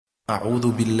أعوذ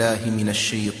بالله من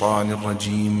الشيطان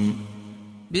الرجيم.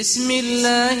 بسم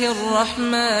الله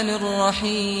الرحمن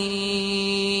الرحيم.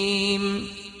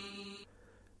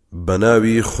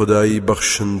 بناوي خداي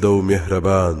بخشندو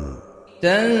مهربان.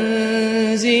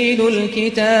 تنزيل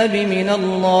الكتاب من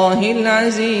الله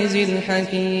العزيز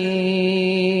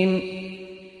الحكيم.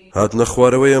 هات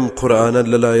نخوارويم قرآنا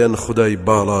للاين خداي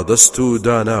بالا دستو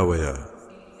داناويا.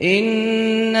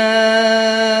 إنا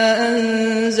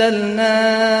أنزلنا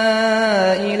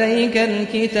إليك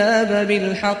الكتاب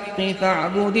بالحق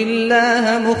فاعبد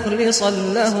الله مخلصا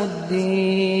له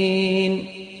الدين.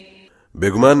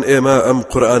 بێگومان ئێمە ئەم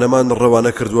قورئانەمان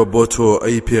ڕەوانە کردووە بۆ تۆ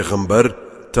ئەی پێغەمبەر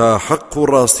تا حەق و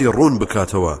ڕاستی ڕوون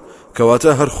بکاتەوە،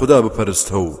 کەواتە هەر خوددا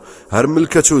بپەرستە و هەر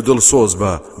ملکەت و دڵسۆز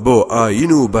بە بۆ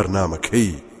ئاین و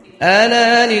بەرنامەکەی.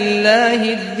 ألا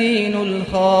لله الدين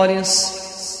الخالص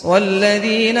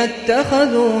والذين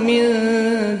اتخذوا من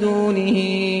دونه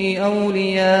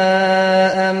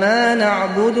أولياء ما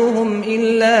نعبدهم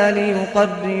إلا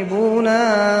ليقربونا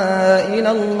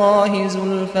إلى الله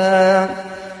زلفى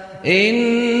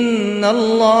إن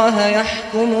الله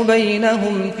يحكم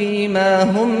بينهم فيما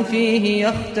هم فيه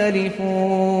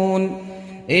يختلفون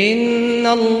إن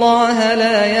الله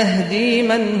لا يهدي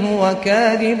من هو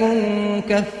كاذب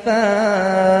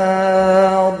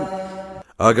كفار.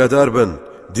 ئاگادار بن،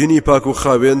 دینی پاک و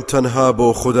خاوێن تەنها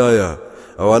بۆ خوددایە،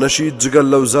 ئەوانەشی جگەل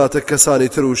لەو زاتە کەسانی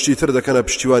تر و شتی تر دەکەنە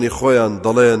پشتیوانی خۆیان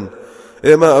دەڵێن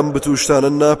ئێمە ئەم بتوشتانە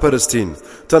ناپەرستین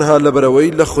تەنها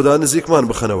لەبەرەوەی لە خوددا نزیکمان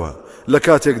بخەنەوە، لە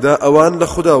کاتێکدا ئەوان لە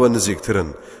خودداوە نزیکترن.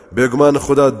 بێگومان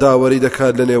خوددا داوەری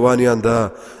دەکات لە نێوانیاندا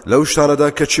لەو شتانەدا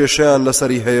کە کێشەیان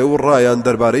لەسەری هەیە و ڕایان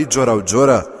دەربارەی جۆرا و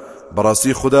جۆرە.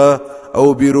 بەڕاستی خوددا ئەو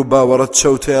بیر و باوەڕەت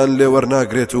چەوتەیان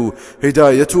لێوەرناگرێت و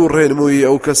هیدایەت و ڕێنمووی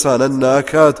ئەو کەسانە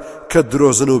ناکات کە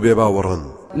درۆزن و بێباوەڕن.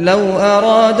 لو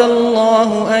أراد الله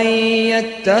أن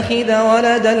يتخذ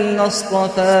ولدا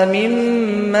لاصطفى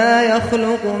مما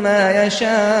يخلق ما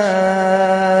يشاء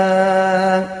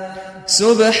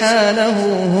سبحانه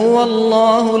هو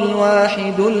الله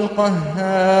الواحد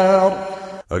القهار.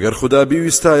 ئەگەر خوددا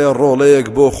بیویستایە ڕۆڵەیەک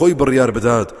بۆ خۆی بڕیار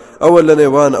بدات، ئەوە لە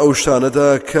نێوان ئەو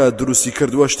شتانەدا کە دروستی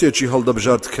کردووە شتێکی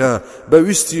هەڵدەبژارد کە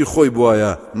بەویستی خۆی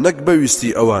بوایە نەک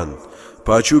بەویستی ئەوان.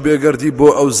 پاچی و بێگەردی بۆ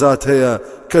ئەو زات هەیە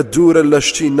کە دوورە لە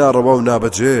شتی ناڕەوا و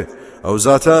نابەجێ. ئەو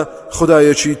زاتە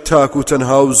خودایەکی تاک و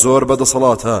تەنها و زۆر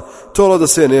بەدەسەڵاتە، تۆڵە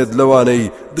دەسێنێت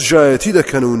لەوانەی دژایەتی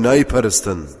دەکەن و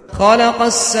نایپەرستن. خلق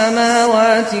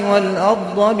السماوات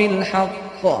والأرض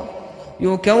بالحق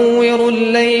يكور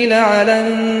الليل على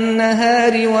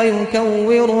النهار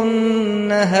ويكور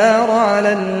النهار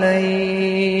على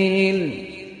الليل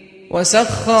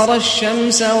وسخر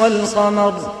الشمس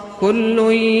والقمر كل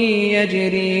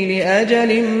يجري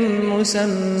لأجل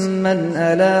مسمى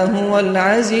ألا هو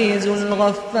العزيز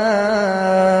الغفار.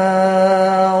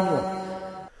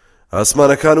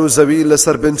 ئاسمانەکان و زەوی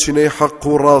لەسەر بنچینەی حەق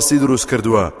و ڕاستی دروست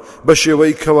کردووە، بە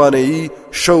شێوەی کەوانەیی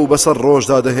شەو بەسەر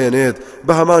ڕۆژدا دەهێنێت،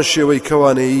 بە هەمان شێوەی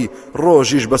کەوانەیی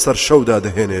ڕۆژیش بەسەر شەودا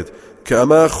دەهێنێت، کە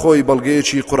ئەمە خۆی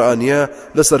بەڵگەیەکی قورئانیە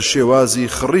لەسەر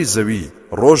شێوازی خڕی زەوی.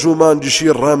 ڕۆژ و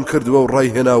مانگیشی ڕام کردووە و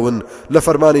ڕایهێناون لە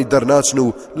فەرمانی دەرناچن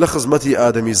و لە خزمەتی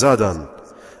ئادەمی زادان.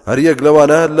 هەر یەک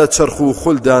لەوانە لە چەرخ و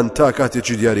خولدان تا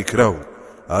کاتێکی دیاری کراو.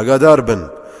 ئاگادار بن،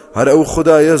 هەر ئەو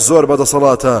خودایە زۆر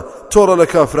بەدەسەڵاتە، تۆڕە لە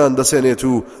کافران دەسێنێت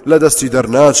و لە دەستی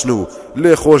دەرناچن و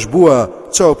لێ خۆش بووە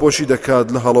چاوپۆشی دەکات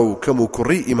لە هەڵە و کەم و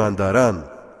کوڕی ئیمانداران.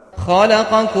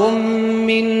 خلقكم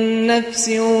من نفس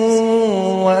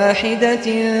واحدة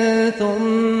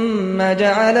ثم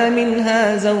جعل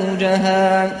منها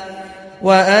زوجها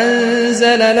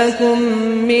وأنزل لكم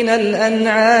من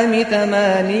الأنعام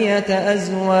 8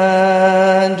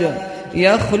 أزواج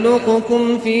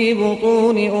يخلقكم في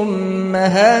بطون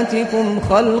أمهاتكم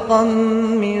خلقا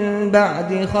من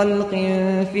بعد خلق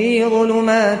في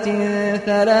ظلمات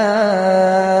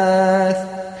 3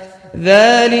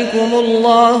 ذلكم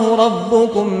الله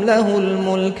ربكم له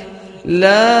الملك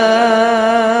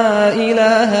لا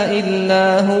إله إلا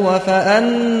هو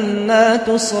فأنا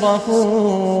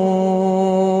تصرفون.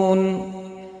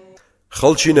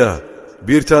 خەڵچینە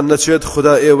بیرتان نەچێت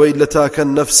خوددا ئێوەی لە تاکە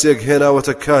نەفسێک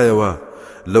هێناوەتە کایەوە،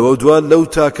 لەوە دوان لەو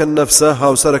تاکە نەفسە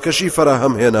هاوسەرەکەشی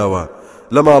فەراهەم هێناوە،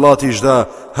 لە ماڵاتیشدا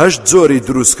 8 جۆری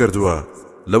دروست کردووە.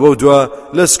 لەوە دوا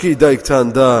لەسکی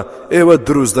دایکتاندا ئێوە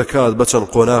دروست دەکات بە چەند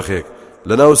قۆناغێک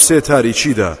لەناو 3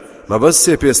 تاریچیدا، مەبەست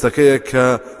 3 پێستەکەیە کە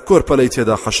کۆرپەلەی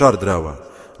تێدا حەشار دراوە.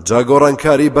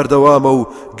 جاگۆڕانکاری بەردەوامە و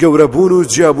گەورەبوون و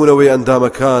جیابوونەوەی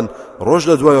ئەندامەکان ڕۆژ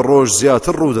لە دوای ڕۆژ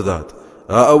زیاتر ڕوودەدات.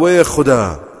 ئەوەیە خوددا،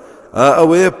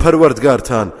 ئەوەیە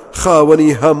پەروەردگارتان،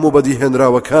 خاوەنی هەموو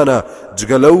بەدیهێنراوەکانە،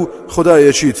 جگە لەو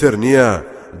خودایەکی تر نییە.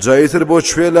 جاییتر بۆ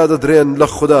کوێ لا دەدرێن لە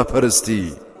خوددا پەرستی.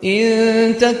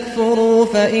 إن تكفروا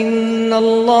فإن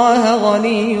الله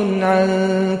غني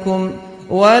عنكم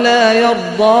ولا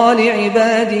يرضى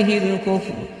لعباده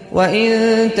الكفر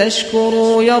وإن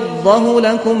تشكروا يرضه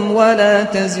لكم ولا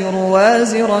تزر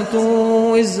وازرة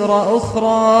وزر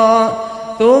أخرى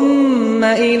ثم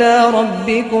إلى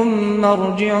ربكم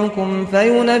مرجعكم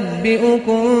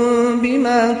فينبئكم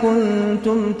بما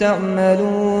كنتم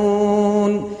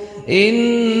تعملون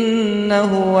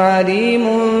إنه عليم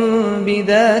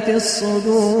بذات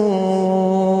الصدور.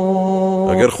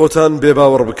 اگر خوتان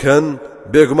بێباوەڕ بکەن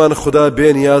بێگومان خدا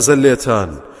بێنیازە لێتان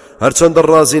هەرچەندە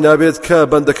ڕازی نابێت کە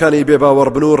بەندەکانی بێباوەڕ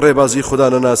بن و ڕێبازی خدا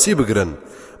نەناسی بگرن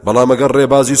بەڵام ئەگەر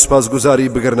ڕێبازی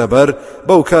سوپاسگوزاری بگرنە بەر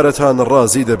بەو کارەتان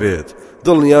ڕازی دەبێت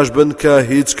دڵنیاش بن کە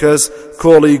هیچ کەس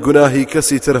کۆڵی گوناهی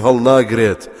کەسی تر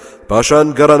هەڵناگرێت پاشان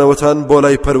گەڕانەوەتان بۆ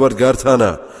لای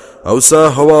پەروەردگارتانە ئەوسا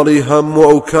هەواڵی هەموو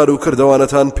ئەو کار و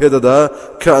کردەوانەتان پێدەدا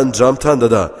کە ئەنجامتان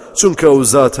دەدا چونکە ئەو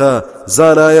زاتە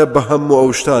زانایە بە هەموو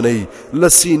ئەو شتانەی لە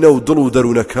سینە و دڵ و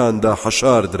دەروونەکاندا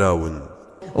حەشار دراون.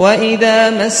 وإذا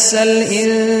مس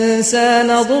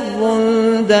الإنسان ضر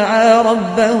دعا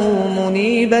ربه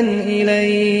منيبا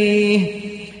إليه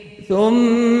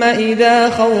ثم إذا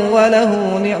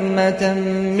خوله نعمة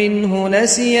منه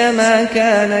نسي ما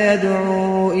كان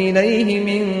يدعو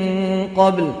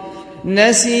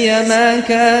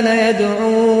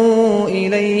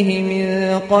إليه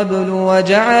من قبل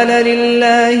وجعل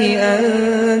لله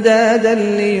أندادا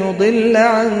ليضل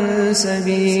عن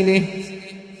سبيله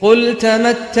قل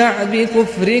تمتع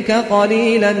بكفرك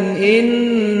قليلا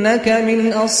إنك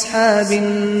من أصحاب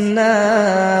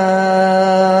النار.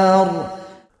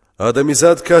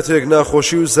 ئادەمیزاد کاتێک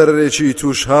ناخۆشی و زەرەرێکی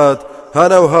توش هات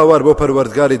هاناو هاوار بۆ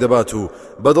پەروەردگاری دەبات و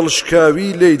بەدڵ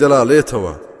شکاوی لێی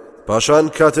دەلاڵێتەوە پاشان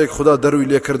کاتێک خدا دەروی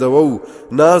لێکردەوە و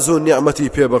ناز و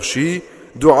نیعمەتی پێبەخشی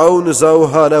دوعا و نزا و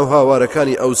هاناو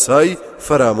هاوارەکانی ئەوسای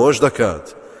فرامۆش دەکات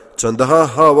چەندەها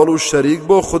هاوڵ و شەریک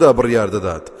بۆ خدا بڕیار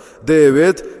دەدات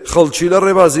دەیەوێت خەڵکی لە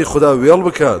ڕێبازی خدا وێڵ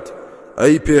بکات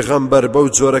ئەی پێغەمبەر بەو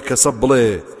جۆرە کەسە بڵێ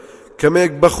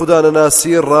کەمێک بە خدا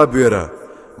نەناسی ڕابوێرە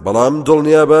بەڵام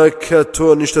دڵنیابە کە تۆ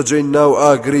نیشتەجێی ناو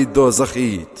ئاگری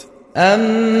دۆزەخیت.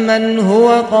 أمن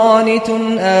هو قانت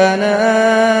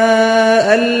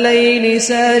آناء الليل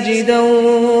ساجدا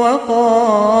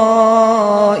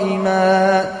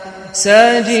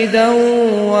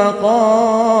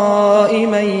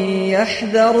وقائما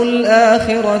يحذر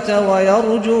الآخرة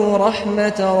ويرجو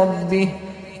رحمة ربه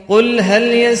قل هل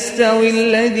يستوي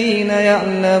الذين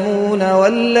يعلمون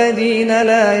والذين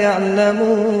لا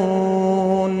يعلمون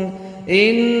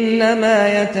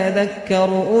إنما يتذكر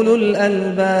أولو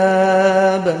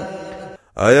الألباب.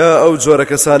 ئایا ئەو جۆرە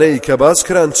کەسانەی کە باس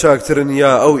کران چاکترن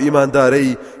یا ئەو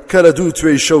ئیماندارەی کە لە دوو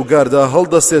توێی شەوگاردا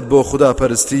هەڵدەستێت بۆ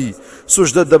خوداپەرستی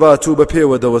سوژدە دەبات و بە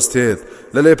پێوە دەوەستێت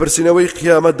لە لێپرسینەوەی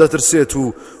قیامەت دەترسێت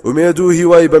و ئومێد و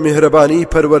هیوای بە میهرەبانی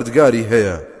پەروەردگاری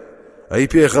هەیە. ئەی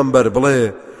پێغەمبەر بڵێ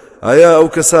ئایا ئەو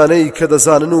کەسانەی کە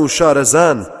دەزانن و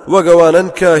شارەزان وەگەوانن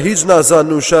کە هیچ نازان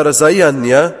و شارەزاییان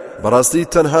نییە بەڕاستی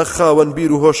تەنها خاوەن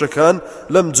بیر و هۆشەکان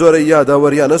لەم جۆرە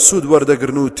یاداوەریانە سوود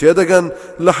وەردەگرن و تێدەگەن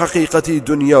لە حەقیقەتی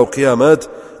دنیا و قیامەت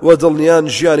و دڵنیان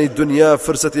ژیانی دنیا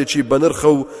فرسەتێکی بەنرخە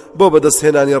و بۆ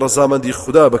بەدەستهێنانی ڕەزامەندی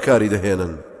خوددا بەکاری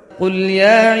دەهێنن. قل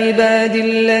يا عبادي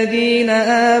الذين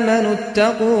آمنوا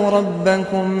اتقوا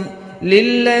ربكم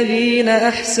للذين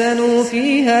أحسنوا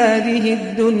في هذه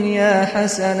الدنيا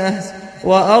حسنة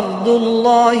وأرض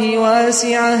الله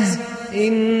واسعة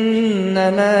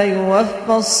إنما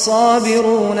يوفى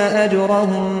الصابرون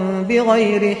أجرهم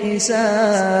بغير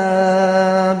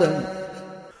حساب.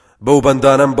 بەو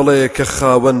بەندانم بڵێ کە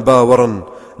خاوەن باوەڕن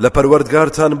لە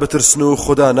پەروەردگارتان بترسن و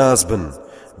خدا ناز بن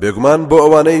بێگومان بۆ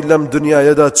ئەوانەی لەم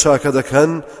دنیایەدا چاکە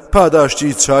دەکەن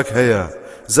پاداشتی چاک هەیە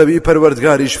زەوی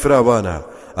پەروەردگاریش فراوانە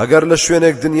ئەگەر لە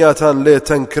شوێنێک دنیاتان لێ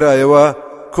تەنگ کرایەوە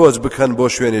کۆچ بکەن بۆ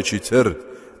شوێنێکی تر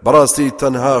بەڕاستی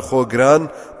تەنها خۆگران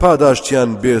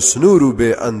پاداشتیان بێ سنوور و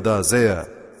بێ ئەندازەیە.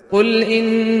 قل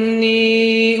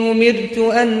إني أمرت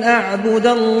أن أعبد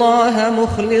الله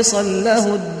مخلصا له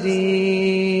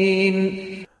الدين.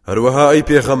 هەروەها ئەی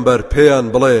پێغەمبەر پێیان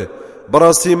بڵێ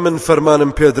بەڕاستی من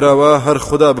فەرمانم پێدراوە هەر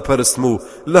خوددا بپەرستم و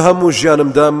لە هەموو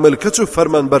ژیانمدا ملکەت و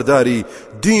فەرمانبەرداری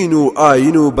دین و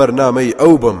ئاین و بەرنامەی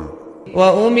ئەو بم.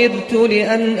 وأمرت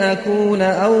لأن أكون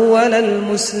أول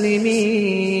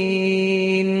المسلمين.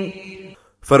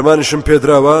 فەرمانشم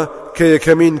پێدراوە کە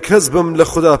یەکەمین کەس بم لە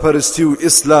خوداپەرستی و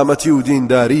ئیسلامەتی و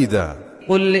دینداریدا.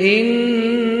 قل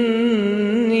إني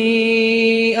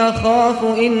أخاف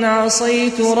إن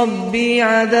عصيت ربي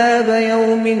عذاب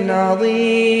يوم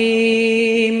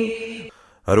عظيم.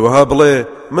 هەروەها بڵێ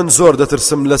من زۆر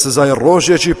دەترسم لە سزای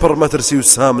ڕۆژێکی پڕمەترسی و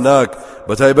سامناک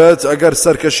بەتایبەت ئەگەر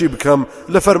سەرکەشی بکەم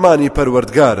لە فەرمانی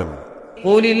پەروەردگارم.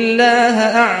 قل الله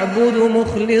أعبد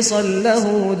مخلصا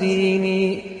له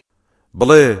ديني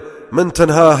بڵێ من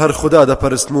تەنها هەر خوددا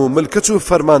دەپەرستم و ملکەت و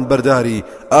فەرمان بەرداری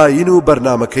ئاین و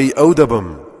بەرنامەکەی ئەو دەبم.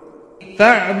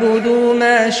 فاعبدوا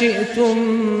ما شئتم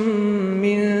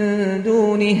من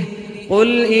دونه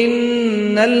قل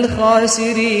إن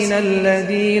الخاسرين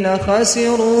الذين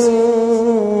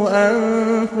خسروا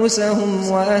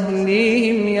أنفسهم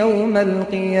وأهليهم يوم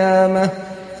القيامة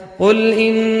قل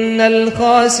إن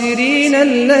الخاسرين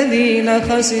الذين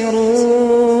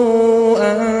خسروا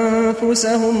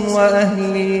أنفسهم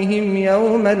وأهليهم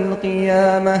يوم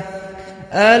القيامة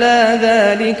ألا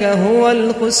ذلك هو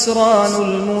الخسران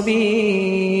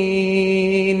المبين.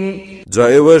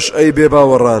 جائوش أي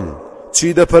بێباوەڕان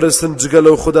چی دەپەرستن جگە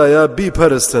لەو خودایە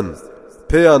بیپەرستن.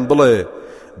 پێیان بڵێ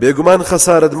بێگومان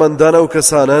خەسارەتمەندانە و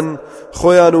کەسانن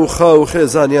خۆیان و خاو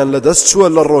خێزانیان لەدەست چووە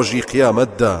لە ڕۆژی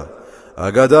قیامەتدا.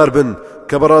 ئاگادار بن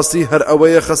کە بەڕاستی هەر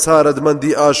ئەوەیە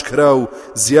خەسارەتمەندی ئاشکرا و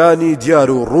زیانی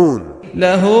دیار و ڕوون.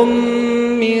 لهم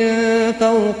من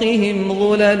فوقهم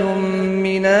ظلل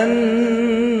من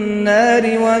النار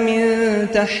ومن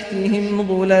تحتهم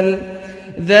ظلل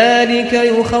ذلك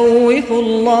يخوف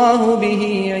الله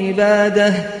به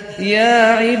عباده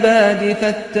يا عباد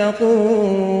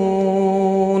فاتقون.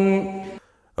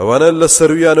 ئەوانە لە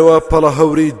سەرویانەوە پەڵە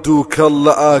هەوری دوو کەڵ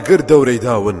لە ئاگر دەورەی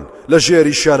داون لە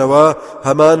ژێریشانەوە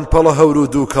هەمان پەڵە هەور و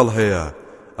دوو کەڵ هەیە.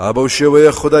 ئابەو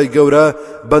شێوەیە خودای گەورە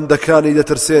بەندەکانی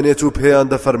دەترسێنێت و پێیان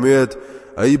دەفەرموێت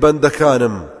ئەی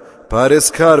بەندەکانم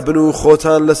پارێزکار بن و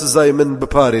خۆتان لە سزای من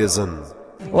بپارێزن.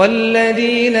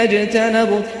 والذين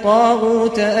اجتنبوا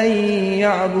الطاغوت أن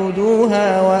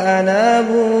يعبدوها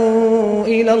وأنابوا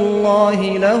إلى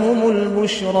الله لهم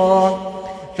البشرى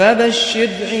فبشر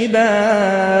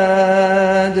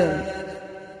عباد.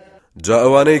 جا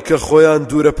ئەوانەی کە خۆیان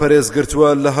دوورە پەرێزگرتووە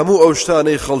لە هەموو ئەو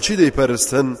شتانەی خەڵکی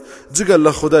دەیپەرستن جگەل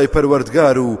لە خودای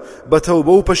پەروەردگار و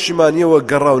بەتەوبە و پەشیمانیەوە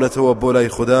گەڕاونەتەوە بۆ لای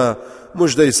خوددا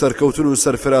موژدەی سەرکەوتن و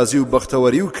سەرفرازی و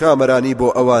بەختەوەری و کامەرانی بۆ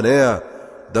ئەوانەیە.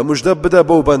 دەموژدە بدە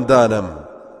بەو بەندانم.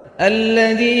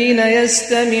 الذين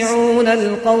يستمعون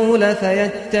القول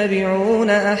فيتبعون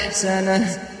أحسنه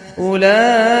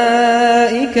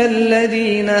أولئك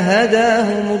الذين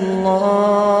هداهم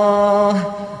الله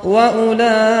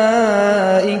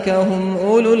وأولئك هم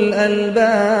أولو الألباب.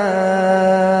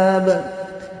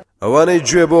 ئەوانەی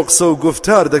گوێ بۆ قسە و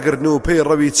گفتار دەگرن و پێی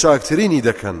ڕەوی چاکترینی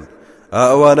دەکەن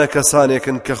ئەوانە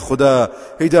کەسانێکن کە خوددا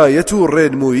هیدایەت و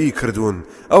ڕێنمویی کردوون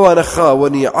ئەوانە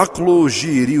خاوەنی عەقڵ و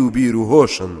ژیری و بیر و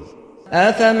هۆشن.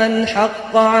 أفمن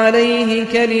حق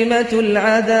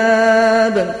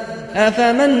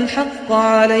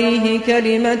عليه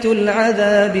كلمة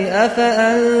العذاب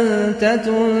أفأنت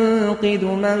تنقذ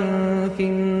من في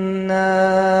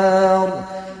النار.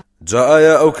 جا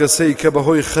ئایا ئەو کەسەی کە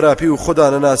بەهۆی خراپی و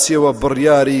خوددانەناسیەوە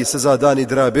بڕیاری سزادانی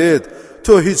درابێت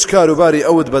تۆ هیچ کاروباری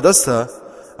ئەوت بەدەستە؟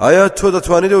 ئایا تۆ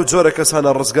دەتوانیت ئەو جۆرە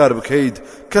کەسانە ڕزگار بکەیت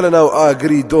کە لە ناو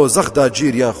ئاگری دۆزەخدا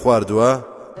گیریان خواردووە؟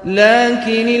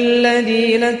 لكن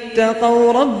الذين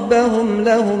اتقوا ربهم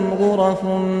لهم غرف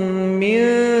من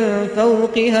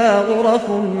فوقها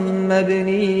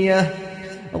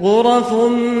غرف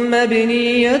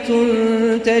مبنية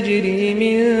تجري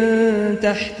من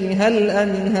تحتها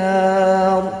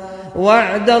الأنهار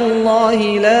وعد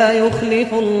الله لا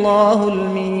يخلف الله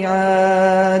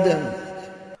الميعاد.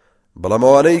 بەڵام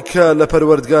ئەوانەی کە لە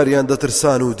پەروەردگاریان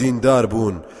دەترسان و دیندار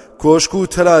بوون کۆشک و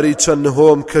تەلاری چەند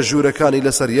هۆم کە ژوورەکانی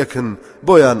لەسەر یەکن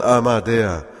بۆیان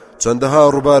ئامادەیە چەندەها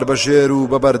ڕووبار بەژێر و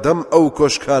بەبەردەم ئەو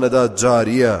کۆشکانەدا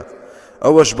جاریە.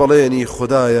 ئەوەش بەڵێنی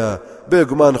خوددایە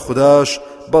بێگومان خودداش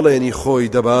بەڵێنی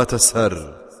خۆی دەباتە سەر.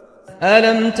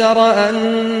 ألم تر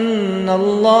أن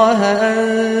الله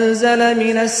أنزل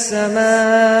من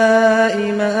السماء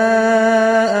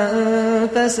ماء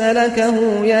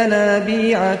فسلكه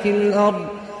ينابيع في الأرض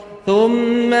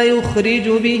ثم يخرج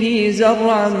به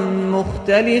زرعا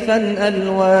مختلفا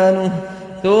ألوانه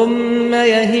ثم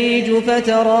يهيج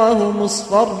فتراه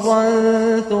مصفرا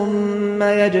ثم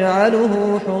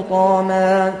يجعله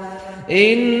حطاما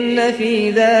إن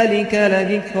في ذلك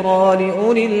لذكرى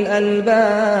لأولي الألباب.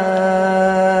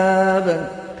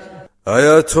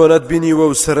 ئایا تۆ نەتبینیوە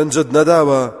و سەرنجت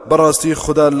نەداوە بەڕاستی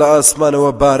خوددا لە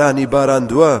ئاسمانەوە بارانی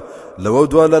باراندووە لەوە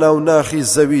دوا لە ناو ناخی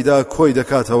زەویدا کۆی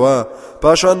دەکاتەوە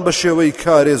پاشان بە شێوەی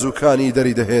کارێز و کانی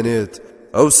دەری دەهێنێت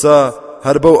ئەوسا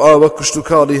هەر بەو ئاوە کشت و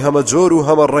کاڵی هەمە جۆر و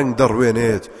هەمە ڕەنگ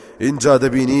دەڕوێنێت اینجا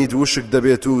دەبینیت وشک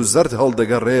دەبێت و زەرد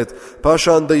هەڵدەگەڕێت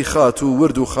پاشان دەیخات و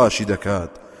ورد و خاشی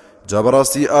دەکات. جا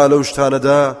بەڕاستی ئالە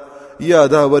شتانەدا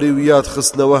یاداوەری و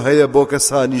یادخستنەوە هەیە بۆ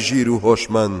کەسانی ژیر و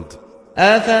هۆشمەند.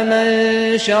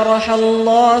 أفمن شرح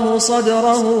الله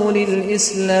صدره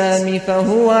للإسلام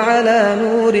فهو على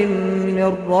نور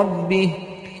من ربه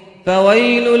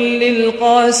فويل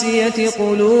للقاسية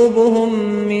قلوبهم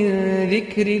من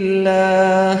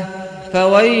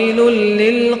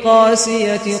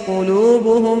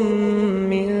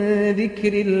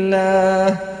ذكر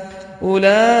الله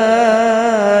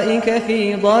أولئك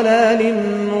في ضلال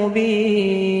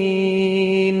مبين.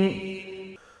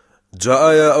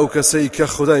 جاء ئەو کەسەی کە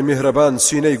خودای میهرەبان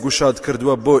سینەی گوشاد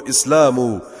کردووە بۆ ئیسلام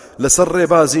و لەسەر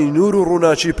ڕێبازی نور و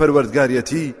ڕووناچی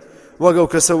پەروەردگاریەتی وەک ئەو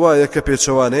کەسە وایە کە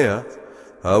پێچەوانەیە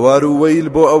هاوار و وەیل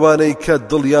بۆ ئەوانەی کە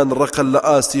دڵیان ڕقل لە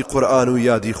ئاستی قورئان و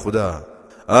یادی خوددا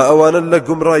ئەوانە لە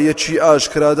گومڕایەکی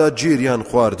ئاشکرادا گیریان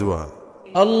خواردووە.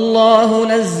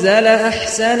 الله نزل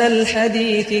أحسن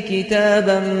الحديث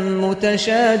كتابا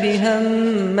متشابها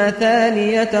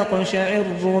مثانية تقشعر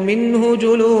منه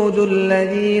جلود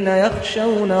الذين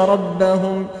يخشون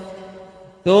ربهم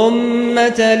ثم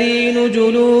تلين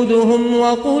جلودهم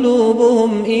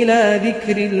وقلوبهم إلى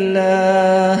ذكر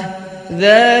الله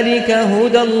ذلك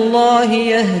هدى الله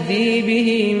يهدي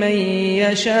به من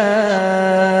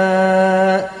يشاء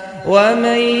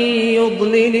ومن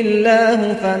يضلل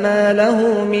الله فما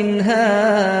له من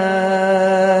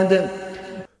هاد.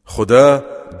 خدا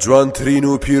جوانترین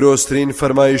و پیرۆسترین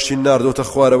فەرمایشی ناردۆتە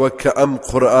خوارەوە کە ئەم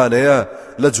قورئانەیە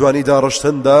لە جوانی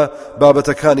داڕشتندا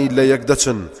بابەتەکانی لە یەک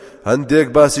دەچن هەندێک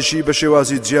باسیشی بە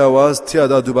شێوازی جیاواز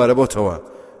تیادا دووبارە بۆتەوە.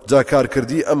 جا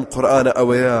کارکردی ئەم قورئانە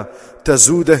ئەوەیە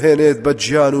تەزوو دەهێنێت بە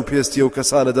گیان و پێستی و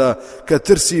کەسانەدا کە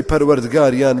ترسی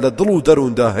پەروەردگاریان لە دڵ و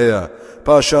دەرووندا هەیە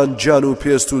پاشان گیان و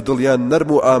پێست و دڵیان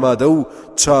نەرم و ئامادە و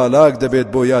چالاک دەبێت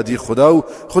بۆ یادی خوددا و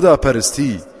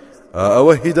خوداپەرستی.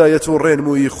 ئەوە هیدایەت و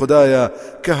ڕێنمووی خوددایە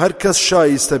کە هەر کەس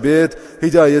شایستە بێت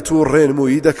هیدایەت و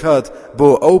ڕێنمووی دەکات بۆ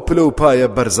ئەو پلە و پایە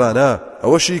بەرزانە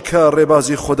ئەوەشی کە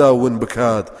ڕێبازی خوددا ون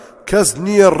بکات کەس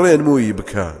نییە ڕێنمووی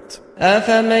بکات.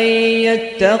 أفمن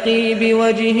يتقي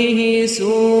بوجهه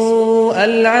سوء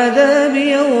العذاب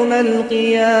يوم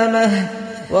القيامة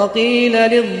وقيل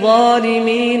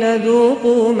للظالمين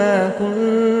ذوقوا ما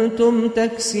كنتم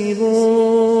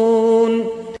تكسبون.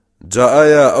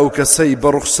 جاء ئەو کەسەی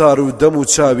بەڕوخسار و دەم و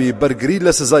چاوی بەرگری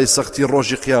لە سزای سەختی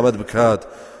ڕۆژی قیامەت بکات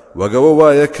وەگەوە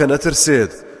وایە کە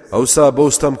نەترسێت ئەوسا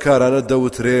بەوستەمکارانە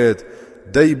دەوترێت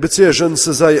دەی بچێژن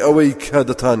سزای ئەوەی کە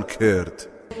دەتان کرد.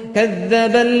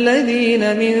 كذب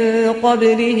الذين من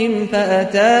قبلهم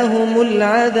فأتاهم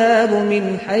العذاب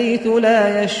من حيث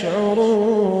لا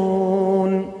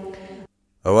يشعرون.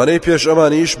 ئەوانەی پێش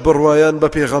ئەمانیش بڕوایان بە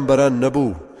پێغەمبەران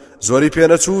نەبوو زۆری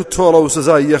پێنەچوو تۆڵە و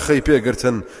سزای یەخەی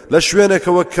پێگرتن لە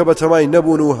شوێنێکەوە کە بەتەمای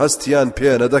نەبوون و هەستیان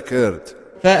پێ نەدەکرد.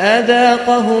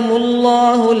 فأذاقهم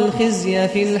الله الخزي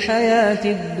في الحياة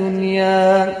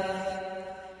الدنيا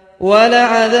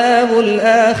ولعذاب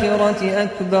الآخرة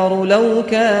أكبر لو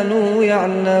كانوا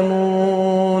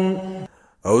يعلمون.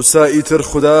 ئەوسا ئیتر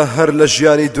خوددا هەر لە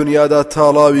ژیانی دنیادا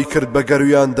تاڵاوی کرد بە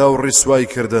گەرویاندا و ڕیسوای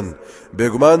کردن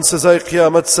بێگومان سزای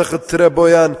قیامەت سەختترە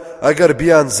بۆیان ئەگەر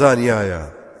بیان زانیایە.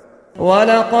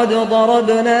 ولقد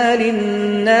ضربنا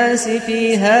للناس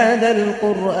في هذا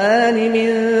القرآن من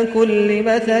كل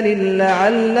مثل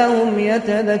لعلهم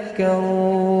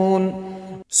يتذكرون.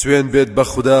 سوێن بێت بە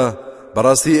خوددا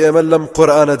بەڕاستی ئێمە لەم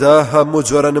قورئانەدا هەموو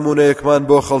جۆرە نمونەیەکمان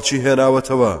بۆ خەڵکی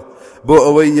هێناوەتەوە بۆ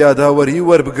ئەوەی یاداوەری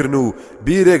وەربگرن و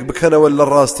بیرێک بکەنەوە لە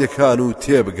ڕاستیەکان و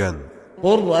تێبگەن.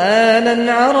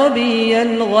 قرآنا عربيا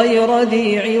غير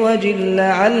ذي عوج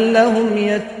لعلهم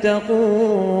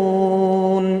يتقون.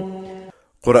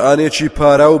 قورئانێکی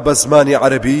پارە و بە زمانی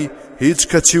عەرەبی هیچ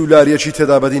کەچی و لاریەکی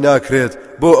تێدا بەدی ناکرێت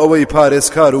بۆ ئەوەی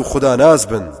پارێزکار و خوداناز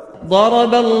بن.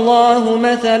 ضرب الله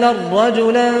مثلا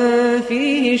رجلا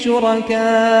فيه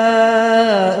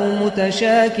شركاء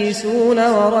متشاكسون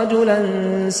ورجلا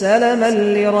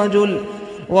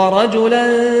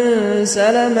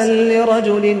سلما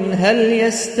لرجل هل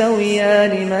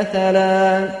يستويان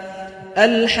مثلا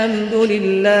الحمد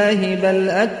لله بل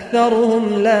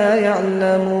أكثرهم لا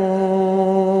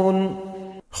يعلمون.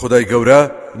 خدای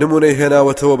گەورە نمونەی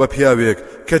هێناوەتەوە بە پیاوێک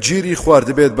کە گیری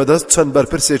خواردبێت بەدەست چەند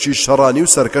بەرپرسێکی شەڕانی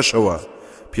و سەرکەشەوە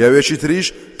پیاوێکی تریش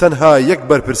تەنها یەک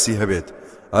بەرپرسی هەبێت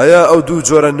ئایا ئەو دوو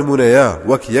جۆرە نمونەیە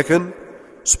وەک یەکن؟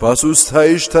 سوپاس و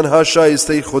ستایش تەنها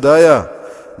شایستەی خوددایە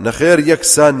نەخێر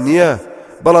یەکسان نییە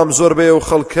بەڵام زۆربەی ئەو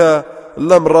خەڵکە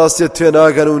لەم ڕاستیە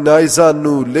تێناگەن و نایزان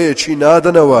و لێکی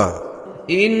نادەنەوە.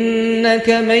 إنك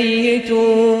ميت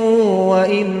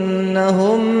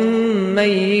وإنهم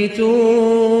ميتون.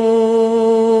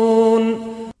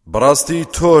 براستي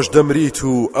توش دمريت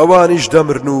و أوانيش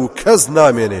دمرن و كز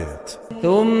نامينيت.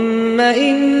 ثم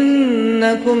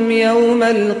إنكم يوم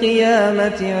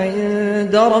القيامة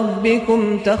عند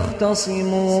ربكم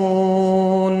تختصمون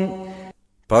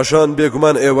پاشان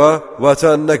بێگومان ئێوە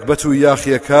واتان نەکبەت و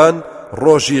یاخیەکان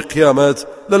ڕۆژی قیامەت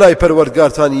لەلای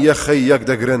پەروەردگارتان یەخەی یەک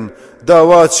دەگرن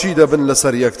داوا چی دەبن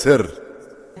لەسەر یەکتر.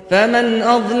 فمن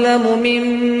أظلم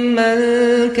ممن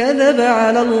كذب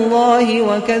على الله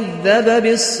وكذب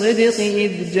بالصدق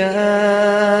إذ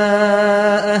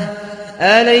جاءه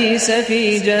أليس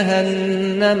في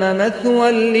جهنم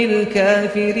مثوى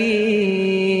للكافرين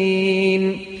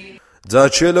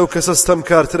جاچێ لەو کەسە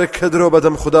ستەمکارترە کە درۆ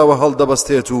بەدەم خوداوە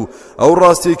هەڵدەبەستێت و ئەو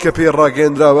ڕاستی کە پێی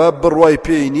ڕاگەیەندراوە بڕوای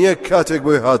پێی نییە کاتێک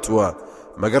بۆی هاتووە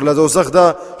مەگەر لە دۆزەخدا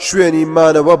شوێنی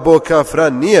مانەوە بۆ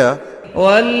کافران نییە.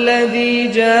 والذي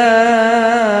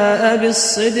جاء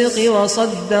بالصدق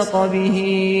وصدق به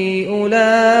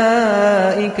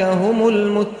أولئك هم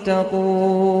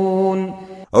المتقون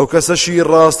ئەو کەسەشی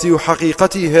ڕاستی و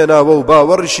حەقیقەتی هێناوە و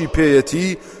باوەڕیشی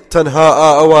پێیەتی تەنها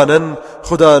ئەوانن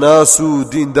خوداناس و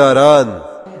دینداران.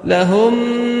 لهم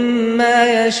ما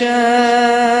يشاءون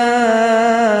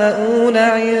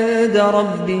عند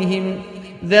ربهم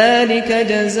ذلك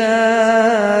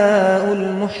جزاء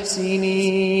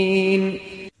المحسنين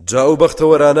جا و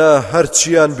بەختەوەرانە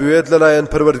هەرچیان بوێت لەلایەن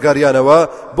پەروەردگاریانەوە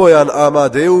بۆیان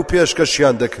ئامادەیە و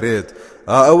پێشکەشیان دەکرێت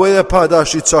ئەوەیە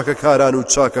پاداشی چاکەکاران و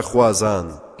چاکە خوازان.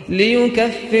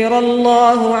 ليكفر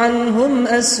الله عنهم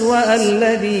أسوأ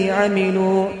الذي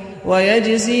عملوا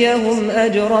ويجزيهم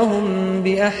أجرهم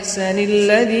بأحسن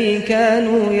الذي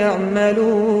كانوا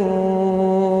يعملون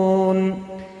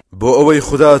بۆ ئەوەی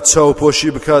خوددا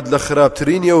چاوپۆشی بکات لە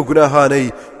خراپترینی ئەو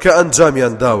گوناهانەی کە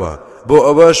ئەنجامیان داوە بۆ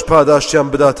ئەوەش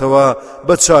پاداشتیان بداتەوە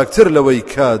بە چاکتر لەوەی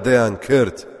کە دەیان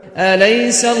کرد.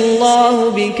 أليس الله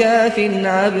بكاف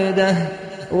عبده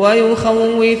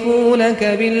ويخوفونك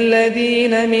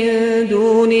بالذين من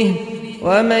دونه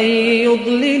ومن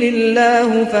يضلل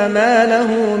الله فما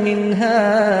له من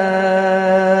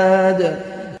هاد.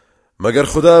 مەگەر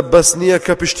خوددا بەس نییە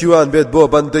کە پشتیوان بێت بۆ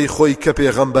بەندەی خۆی کە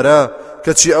پێغەمبەرە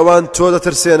کەچی ئەوان تۆ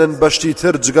دەترسێنن بەشتی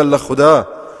تر جگەل لە خوددا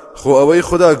خۆ ئەوەی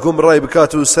خوددا گومڕای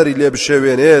بکات و سەری لێ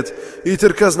بشێوێنێت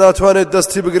ئیتر کەس ناتوانێت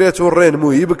دەستی بگرێت و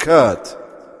ڕێنمویی بکات.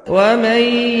 ومن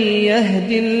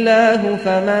يهد الله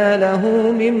فما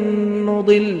له من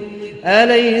مضل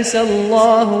أليس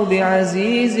الله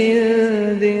بعزيز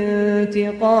ذي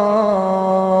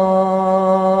انتقام.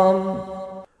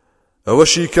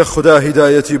 ئەوەشی کە خوددا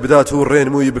هیدایەتی بدات و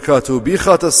ڕێنمویی بکات و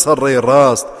بیخاتە سەرڕێی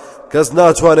ڕاست کەس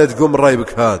ناتوانێت گومڕای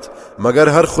بکات مەگەر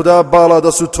هەر خوددا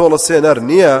باڵادەست و تۆڵە سێنەر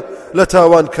نییە لە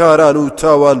تاوان کاران و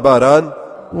تاوان باران.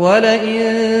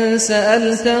 ولئن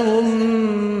سألتهم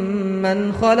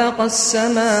من خلق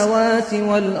السماوات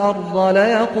والأرض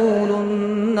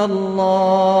ليقولن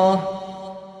الله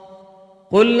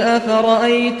قل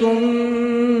أفرأيتم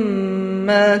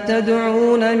ما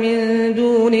تدعون من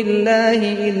دون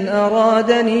الله إن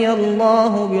أرادني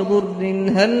الله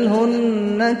بضر هل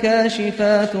هن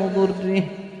كاشفات ضره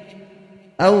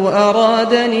أو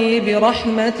أرادني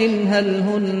برحمة هل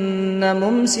هن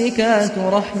ممسكات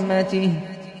رحمته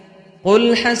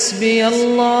قل حسبي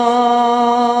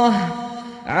الله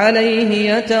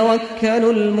عليه يتوكل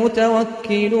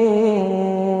المتوكلون.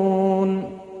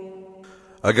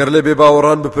 ئەگەر لە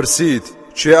بێباوەڕان بپرسیت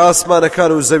چێ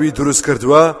ئاسمانەکان و زەوی دروست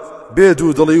کردووە بێد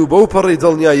و دڵی و بەو پەڕی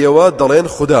دڵنیاییەوە دەڵێن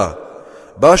خوددا.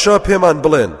 باشە پێمان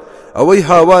بڵێن ئەوەی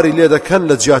هاواری لێ دەکەن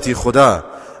لە جیاتی خوددا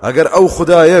ئەگەر ئەو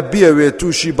خوددایە بیەوێت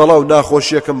تووشی بەڵاو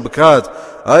ناخۆشیەکەم بکات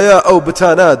ئایا ئەو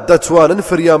بتانە دەتوانن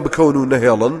فریان بکەون و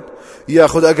نەهێڵن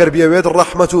یاخود ئەگەر بیەوێت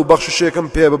ڕەحمەت و بەخششێکم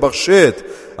پێ ببەخشێت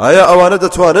ئایا ئەوانە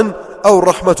دەتوانن ئەو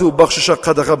ڕەحمەت و بەخششە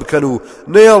قەدەغە بکەن و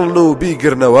نەیەڵن و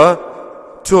بیگرنەوە؟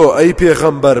 تۆ ئەی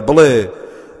پێغەمبەر بڵێ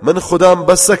من خوددام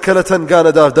بەسە کە لە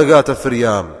تەنگانەدا دەگاتە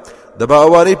فریام دەبا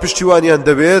ئەوانەی پشتیوانیان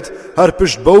دەبێت هەر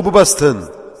پشت بەو ببەستن.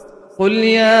 قل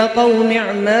يا قوم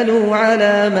اعملوا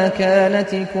على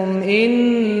مكانتكم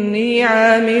إني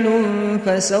عامل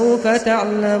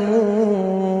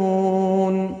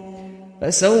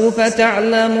فسوف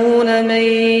تعلمون من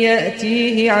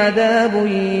يأتيه عذاب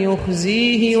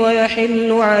يخزيه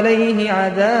ويحل عليه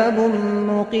عذاب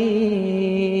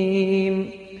مقيم.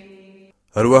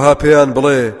 هەروەها پێیان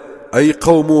بڵێ ئەی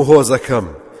قەوم و هۆزەکەم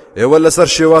ئێوە لەسەر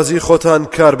شێوازی خۆتان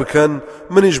کار بکەن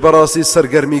منیش بەڕاستی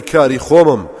سەرگەرمی کاری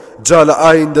خۆمم جا لە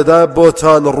ئایندەدا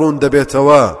بۆتان ڕوون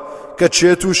دەبێتەوە کە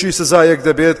چێ تووشی سزایەک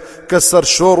دەبێت کە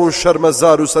سەرشۆڕ و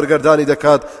شەرمەزار و سەرگەردانی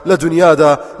دەکات لە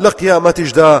دنیادا لە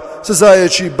قیامەتیشدا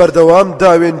سزایەکی بەردەوام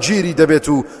داوێنگیری دەبێت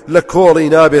و لە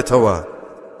کۆڵی نابێتەوە.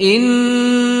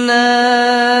 إنا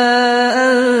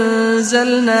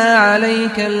أنزلنا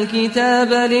عليك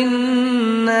الكتاب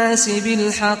للناس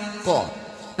بالحق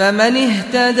فمن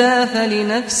اهتدى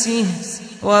فلنفسه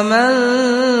ومن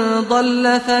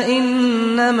ضل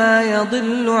فإنما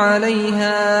يضل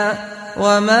عليها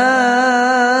وما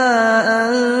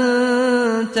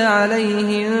أنت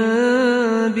عليهم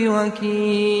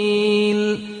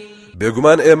بوكيل.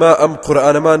 بێگومان ئێمە ئەم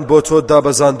قورئانەمان بۆ تۆ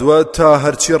دابەزاندووە تا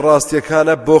هەرچی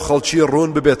ڕاستیەکانە بۆ خەڵکی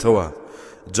ڕوون ببێتەوە.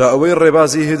 جا ئەوەی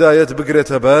ڕێبازی هیدایەت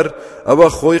بگرێتە بەر ئەوە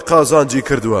خۆی قازانجی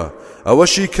کردووە،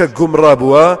 ئەوەشی کە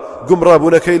گومڕابووە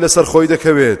گومڕابوونەکەی لەسەر خۆی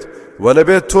دەکەوێت و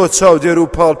نەبێت تۆ چاودێر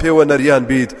و پاڵ پێوە نەریان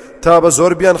بیت تا بە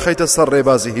زۆر بیان خەیتە سەر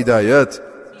ڕێبازی هیدایەت.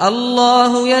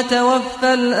 الله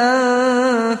يتوفى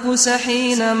الأنفس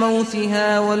حين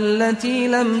موتها والتي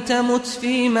لم تمت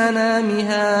في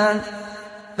منامها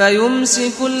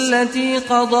فيمسك التي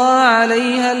قضى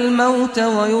عليها الموت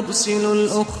ويرسل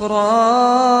الأخرى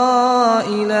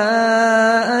إلى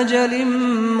أجل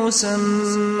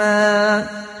مسمى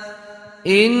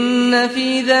إن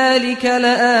في ذلك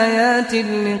لآيات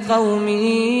لقوم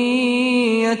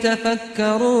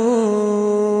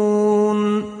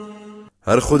يتفكرون.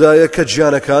 هەر خودایە کە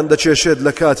گیانەکان دەچێشێت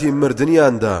لە کاتی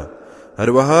مردنیاندا،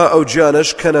 هەروەها ئەو گیانەش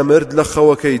کە نەمرد لە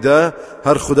خەوەکەیدا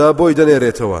هەر خوددا بۆی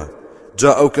دەنێرێتەوە.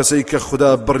 جا ئەو کەسەی کە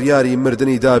خوددا بڕیاری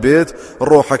مردنی دابێت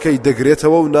ڕۆحەکەی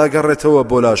دەگرێتەوە و ناگەڕێتەوە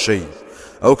بۆ لاشەی.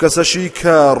 ئەو کەسەشی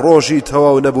کە ڕۆژی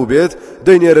تەواو نەبوو بێت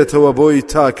دەینێرێتەوە بۆی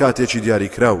تا کاتێکی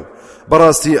دیاری کراو.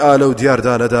 بەڕاستی ئالە و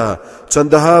دیاردانەدا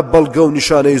چەندەها بەڵگە و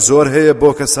نیشانەی زۆر هەیە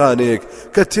بۆ کەسانێک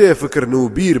کە تێفکردن و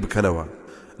بیر بکەنەوە.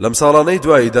 لەم ساڵانەی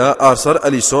دواییدا ئارسەر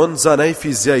ئەلیسۆن زانای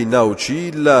فیزیای ناوچی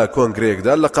لە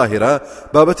کۆنگرێکدا لە قاهیرە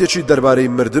بابەتێکی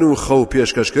دەربارەی مردن و خەو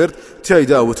پێشکەش کرد.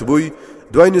 تیایدا وتبووی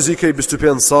دوای نزیکەی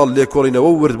 25 ساڵ لێکۆڵینەوە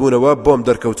و وردبوونەوە بۆم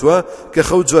دەرکەوتووە کە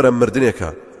خەو جۆرە مردنێکە.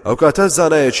 ئەو کاتە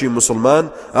زانایەکی موسڵمان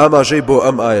ئاماژەی بۆ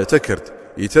ئەم ئاەتە کرد.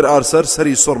 ئیتر ئارسەر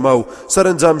سەری سۆڕما و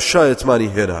سەرنجام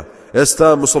شایەتمانی هێنا. ئێستا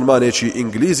موسڵمانێکی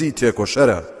ئینگلیزی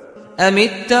تێکۆشەرە. أم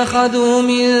اتخذوا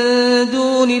من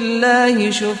دون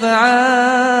الله شفعاء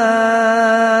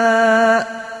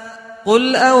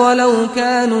قل أولو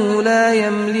كانوا لا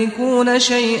يملكون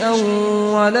شيئا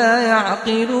ولا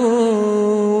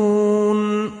يعقلون.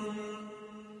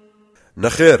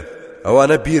 نەخێر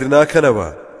ئەوانە بیر ناکەنەوە،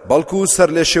 بەڵکو سەر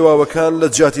لێ شێواوەکان لە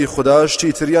جیاتی خوددا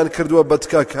شتی تریان کردووە بە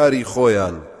تکاکاری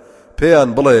خۆیان.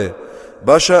 پێیان بڵێ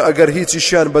باشە ئەگەر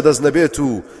هیچیشیان بەدەست نەبێت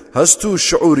و هەست و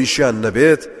شعوریشیان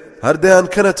نەبێت هەردەیان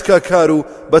کەنە تکاکار و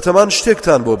بەتەمان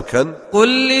شتێکتان بۆ بکەن. قل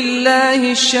لله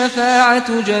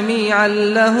الشفاعة جميعا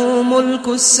له ملك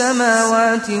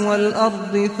السماوات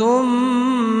والأرض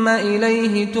ثم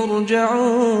إليه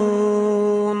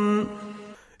ترجعون.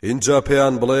 اینجا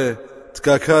پێیان بڵێ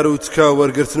تکاکار و تکا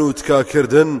وەرگرتن و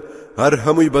تکاکردن هەر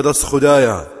هەمووی بەدەست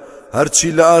خوددایە،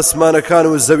 هەرچی لە ئاسمانەکان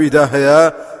و زەویدا هەیە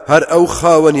هەر ئەو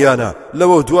خاوەنیانە،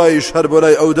 لەوە دوایش هەر بۆ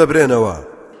لای ئەو دەبرێنەوە.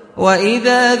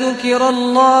 وإذا ذكر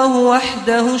الله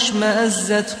وحده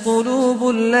اشمأزت قلوب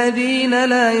الذين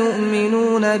لا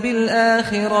يؤمنون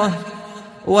بالآخرة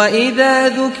وإذا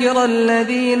ذكر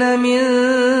الذين من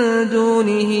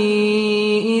دونه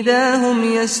إذا هم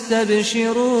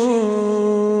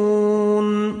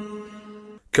يستبشرون.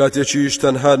 کاتێکیش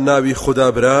تەنها ناوی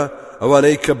خوددا برا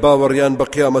ئەوانەی کە باوەڕیان بە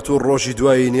قیامەت و ڕۆژی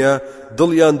دوایی نییە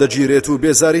دڵیان دەگیرێت و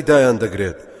بێزاری دایان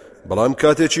دەگرێت. بەڵام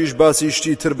کاتێکیش باسی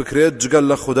شتی تر بکرێت جگەل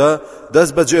لە خوددا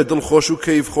دەست بەجێ دڵخۆش و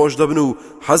کەیف خۆش دەبن و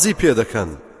حەزی پێ دەکەن.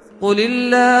 قل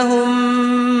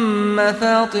اللهم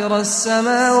فاطر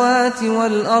السماوات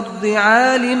والأرض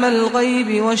عالم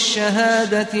الغيب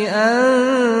والشهادة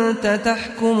أنت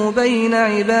تحكم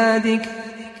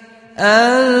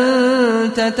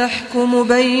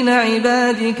بين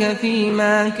عبادك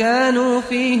فيما كانوا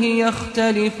فيه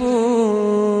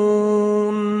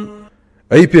يختلفون.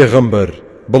 ئەی پێغەمبەر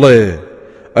بڵێ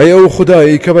ئەی ئەو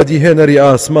خودایی کە بەدیهێنەری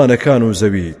ئاسمانەکان و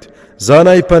زەویت،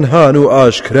 زانای پەنهان و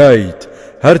ئاشکرایت،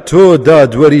 هەر تۆ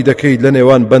دادوەری دەکەیت لە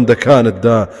نێوان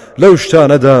بەندەکانتدا لەو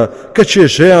شتانەدا کە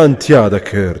کێشەیان تیا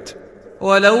دەکرد.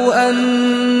 ولو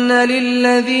أن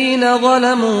للذين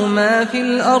ظلموا ما في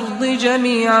الأرض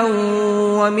جميعا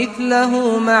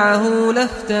ومثله معه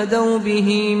لافتدوا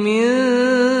به من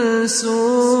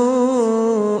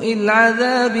سوء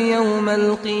العذاب يوم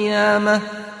القيامة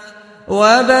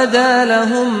وبدا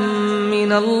لهم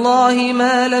من الله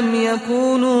ما لم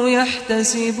يكونوا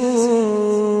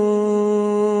يحتسبون.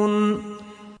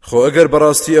 خۆ ئەگەر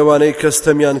بەڕاستی ئەوانەی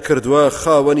کەستەمیان کردووە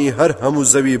خاوەنی هەر هەموو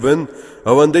زەوی بن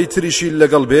ئەوەندەی تریشی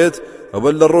لەگەڵ بێت ئەوە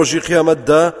لە ڕۆژی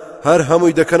قیامەتدا هەر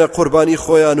هەمووی دەکەنە قوربانی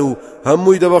خۆیان و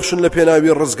هەمووی دەبەخشن لە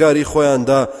پێناوی ڕزگاری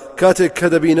خۆیاندا کاتێک کە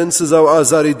دەبینن سزا و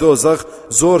ئازاری دۆزەخ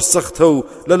زۆر سەختە و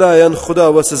لەلایەن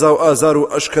خودداوە سزا و ئازار و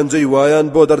ئەشکەنجەی وایان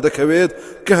بۆ دەردەکەوێت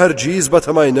کە هەرگیز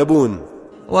بەتەمای نەبوون.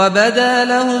 وبدا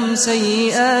لهم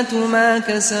سيئات ما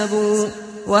كسبوا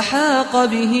وحاق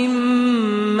بهم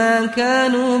ما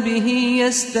كانوا به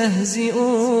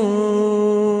يستهزئون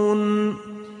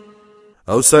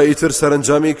ئەوسا ئیتر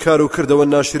سەرنجامی کار و کردەوە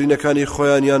ناشرینەکانی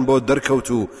خۆیانیان بۆ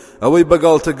دەرکەوت و ئەوەی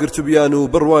بەگاڵتە گرتوبیان و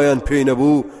بڕوایان پێی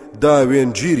نەبوو داوێن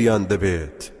گیریان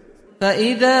دەبێت.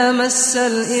 فإذا مس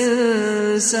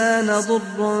الإنسان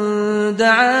ضر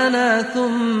دعانا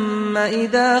ثم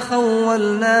إذا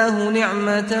خولناه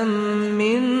نعمة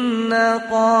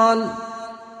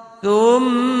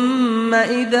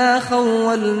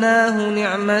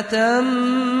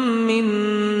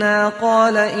منا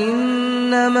قال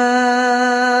إنما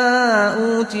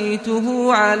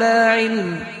أوتيته على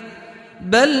علم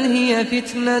بل هي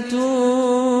فتنة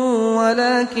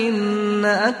ولكن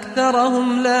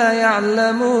أكثرهم لا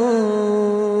يعلمون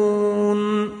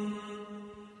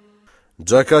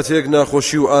جا کاتێک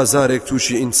ناخۆشی و ئازارێک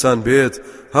تووشی ئینسان بێت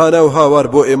هانا و هاوار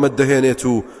بۆ ئێمە دەهێنێت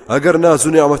و ئەگەر ناز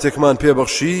و نیعمەتێکمان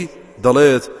پێبەخشی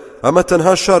دەڵێت ئەمە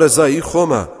تەنها شارەزایی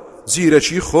خۆمە،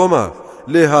 زیرەکی خۆمە،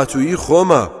 لێهاتووی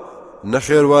خۆمە.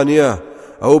 نەخێوانیە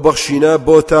ئەو بەخشینە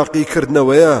بۆ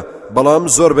تاقیکردنەوەیە، بەڵام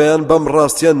زۆربەیان بەم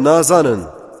ڕاستیان نازانن.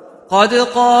 قد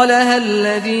قالها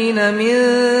الذين من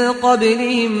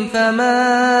قبلهم فما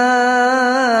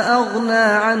أغنى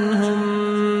عنهم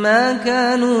ما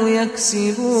كانوا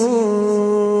يكسبون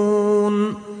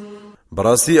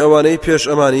بەڕاستی ئەوانەی پێش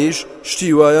ئەمانیش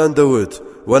شتی وایان دەوت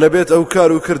و نەبێت ئەو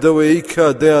کار و کردەوەی کە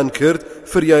دەیان کرد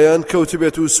فریایان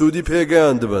کەوتبێت و سوودی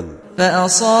پێگەیان دبن.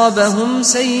 فأصابهم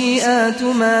سيئات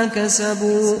ما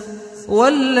كسبوا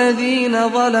والذين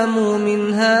ظلموا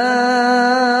من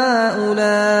هؤلاء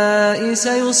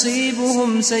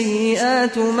سيصيبهم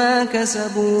سيئات ما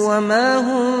كسبوا وما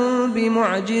هم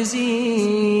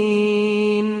بمعجزين.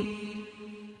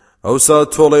 ئەوسا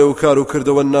تۆڵێ و کار و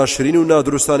کردەوە ناشرین و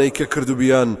نادروستانەی کە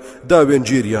کردوبیان داوێن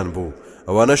گیریان بوو.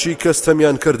 ئەوانەشی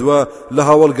کەستەمیان کردووە لە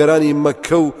هاوڵگەرانی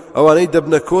مەککە و ئەوانەی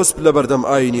دەبنە کۆسپ لە بەردەم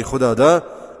ئاینی خوددادا،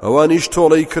 ئەوانیش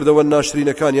تۆڵەی کردەوە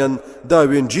ناشرینەکانیان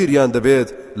داوێن گیریان دەبێت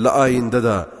لە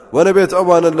ئایندەدا و نەبێت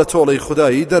ئەوانە لە تۆڵەی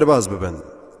خودایی دەرباز ببن.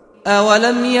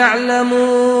 أولم يعلموا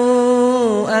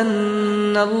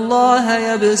أن الله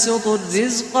يبسط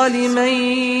الرزق لمن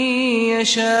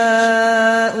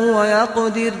يشاء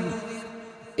ويقدر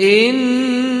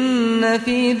إن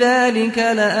في ذلك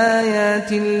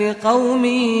لآيات لقوم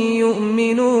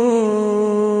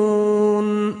يؤمنون.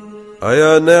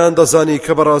 ئایا نەیان دەزانی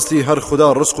کە بەڕاستی هەر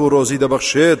خوددا ڕزق و ڕۆزی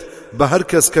دەبەخشێت بە هەر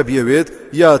کەس کە بیەوێت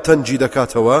یا تەنجی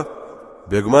دەکاتەوە؟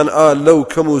 بێگومان لەو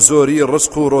کەم و زۆری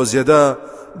ڕزق و ڕۆزیەدا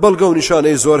بەڵگە و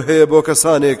نیشانەی زۆر هەیە بۆ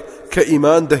کەسانێک کە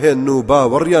ئیمان دەهێن و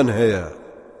باوەڕیان هەیە.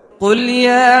 قل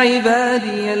يا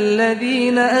عبادي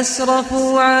الذين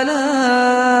أسرفوا على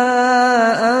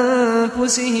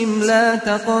أنفسهم لا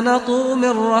تقنطوا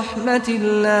من رحمة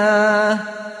الله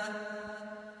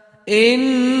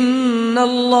إن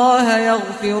الله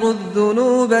يغفر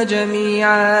الذنوب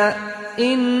جميعا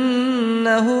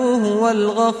إنه هو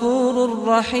الغفور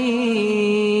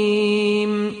الرحيم.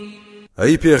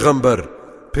 أي پیغمبر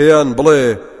پیان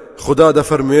بڵێ خدا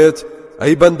دەفەرموێت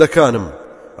ئەی بەندەکانم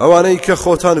ئەوانەی کە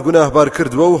خۆتان گوناهبار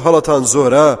کردووە و هەڵەتان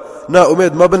زۆرە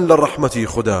نائومێد مەبن لە ڕەحمەتی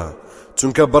خوددا،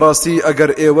 چونکە بەڕاستی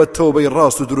ئەگەر ئێوە تەوبەی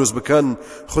ڕاست و دروست بکەن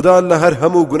خوددا لە هەر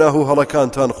هەموو گوناه و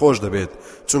هەڵەکانتان خۆش دەبێت،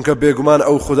 چونکە بێگومان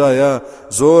ئەو خوددایە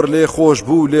زۆر لێ خۆش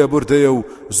بوو لێبوردەیە و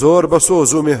زۆر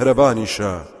بەسۆز و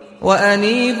میهرەبانیشە.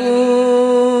 وأنيبوا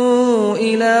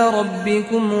إلى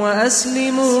ربكم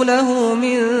وأسلموا له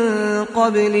من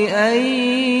قبل أن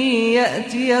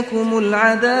يأتيكم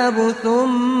العذاب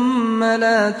ثم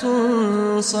لا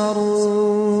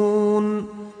تنصرون.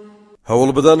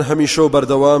 هەوڵ بدەن هەمیشە و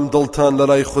بەردەوام دڵتان لە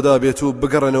لای خوددا بێت و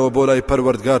بگەڕێنەوە بۆ لای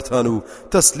پەروەردگارتان و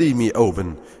تەسلیمی ئەو بن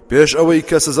پێش ئەوەی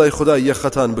کە سزای خوددا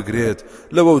یەخەتان بگرێت،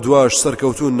 لەوە دواش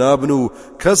سەرکەوتون نابن و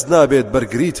کەس نابێت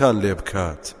بەرگریتان لێ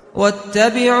بکات.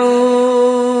 واتبعوا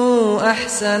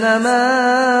أحسن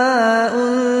ما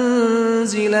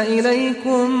أنزل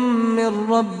إليكم من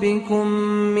ربكم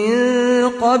من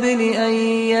قبل أن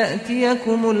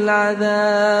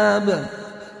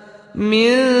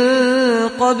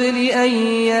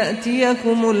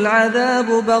يأتيكم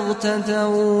العذاب بغتة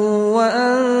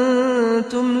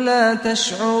وأنتم لا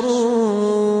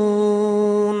تشعرون.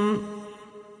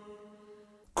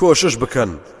 کۆشش بکەن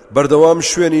بەردەوام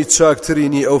شوێنی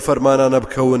چاکترینی ئەو فەرمانانە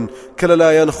بکەون کە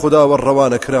لەلایەن خودداوە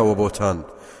ڕەوانە کراوە بۆتان.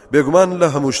 بێگومان لە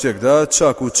هەموو شتێکدا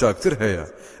چاک و چاکتر هەیە.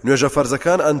 نوێژە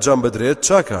فەرزەکان ئەنجام بدرێت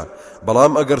چاکە،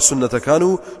 بەڵام ئەگەر سونەتەکان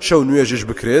و شەو نوێژش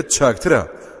بکرێت چاکترە.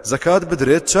 زەکات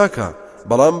بدرێت چاکە،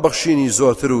 بەڵام بەخشینی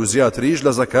زۆرتر و زیاتریش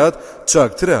لە زەکات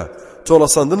چاکترە.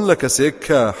 تۆڵەساندن لە کەسێک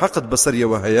کە حەقت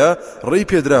بەسەریەوە هەیە ڕێی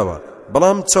پێدراوە،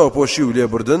 بەڵام چاوپۆشی و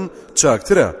لێبوردن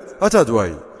چاکترە هەتا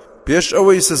دوایی. پێش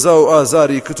ئەوەی سزا و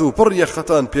ئازاری کت و پڕ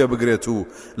یەخەتان پێ بگرێت و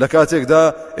لە کاتێکدا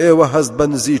ئێوە هەست بە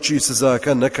نزیکی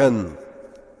سزاکە نەکەن.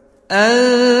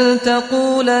 أن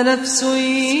تقول نفس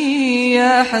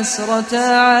يا حسرة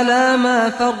على ما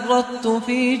فرطت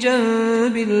في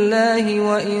جنب الله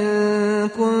وإن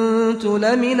كنت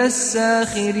لمن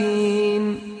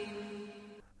الساخرين.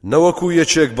 نەوەکو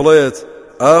یەکێک بڵێت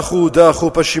ئاخ و داخ و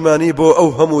پەشیمانی بۆ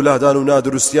ئەو هەموو لادان و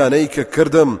نادروستیانەی کە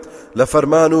کردم لە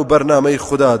فەرمان و بەرنامەی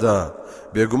خوددادا.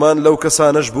 بێگومان لەو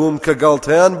کەسانەش بووم کە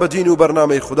گاڵتەیان بە دین و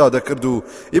بەرنامەی خوددا دەکرد و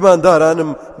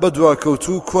ئیماندارانم بە دواکەوت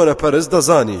و کۆنەپەرست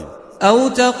دەزانی. أو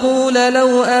تقول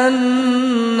لو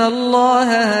أن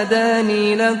الله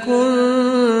هداني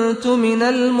لكنت من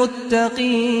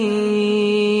المتقين.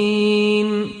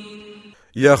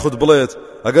 یاخود بڵێت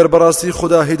ئەگەر بەڕاستی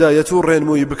خوددا هیدایەت و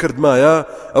ڕێنمووی بکردمایە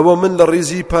ئەوە من لە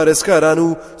ڕیزی پارێزکاران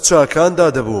و چاکاندا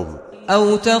دەبووم.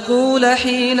 أو تقول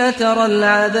حين ترى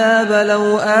العذاب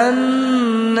لو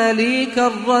أن لي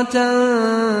كرة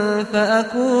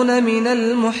فأكون من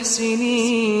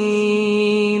المحسنين.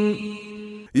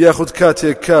 یاخود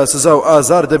کاتێک کە سزا و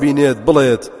ئازار دەبینێت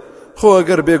بڵێت خۆ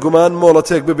ئەگەر بێگومان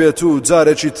مۆڵەتێک ببێت و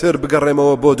جارێکی تر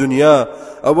بگەڕێمەوە بۆ دنیا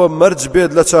ئەوە مەرج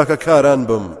بێت لە چاکەکاران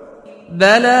بم.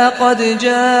 بلى قد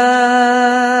جاءتك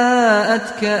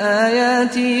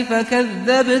آياتي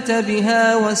فكذبت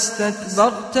بها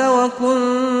واستكبرت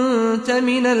وكنت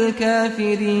من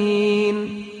الكافرين.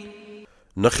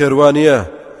 نەخێوانیە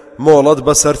مۆڵەت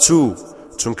بەسەرچوو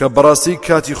چونکە بەڕاستی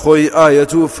کاتی خۆی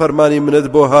ئایەت و فەرمانی منت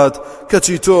بۆ هات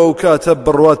کەچی تۆ ئەو کاتە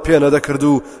بڕوات پێ نەدەکرد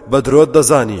و بە درۆت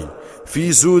دەزانی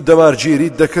فیز و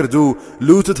دەمارگیریت دەکرد و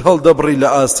لوتت هەڵدەبڕی لە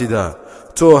ئاستیدا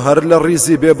تۆ هەر لە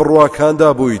ڕیزی بێ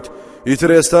بڕواکاندا بوویت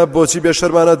ئیتر ئێستا بۆچی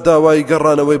بێشەرمانە داوای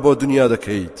گەڕانەوەی بۆ دنیا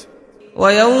دەکەیت.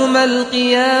 ويوم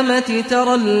القيامة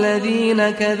ترى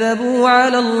الذين كذبوا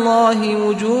على الله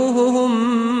وجوههم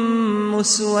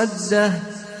مسودة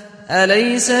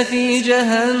أليس في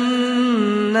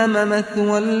جهنم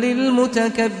مثوى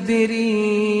للمتكبرين.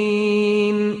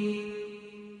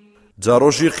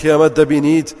 جاڕۆژی قیامەت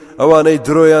دەبینیت ئەوانەی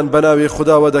درۆیان بەناوی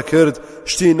خودداوە دەکرد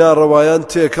شتی ناڕەوایان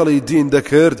تێکەڵی دین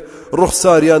دەکرد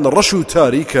ڕوخساریان ڕەش و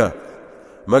تاریکە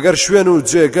مەگەر شوێن و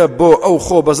جێگە بۆ ئەو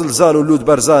خۆ بەزلزان و لوت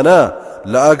بەرزانە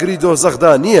لە ئاگری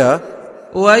دۆزەخدا نییە.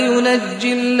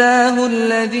 وينجي الله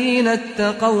الذين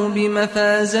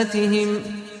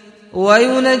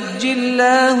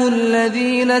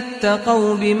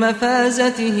اتقوا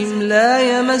بمفازتهم لا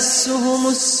يمسهم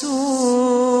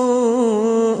السوء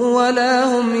ولا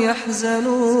هم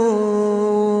يحزنون.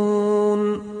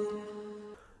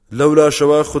 لەولا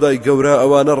شەوە خودای گەورە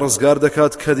ئەوانە ڕزگار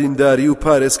دەکات کە دینداری و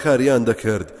پارێزکاریان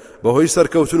دەکرد بەهۆی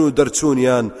سەرکەوتن و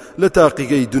دەرچوونیان لە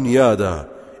تاقیگەی دنیادا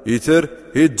ئیتر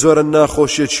هیچ جۆرە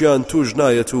ناخۆشیێکیان توش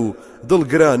نایەت و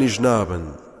دڵگرانیش نابن.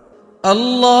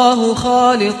 الله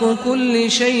خالق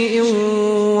كل شيء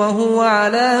وهو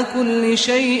على كل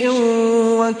شيء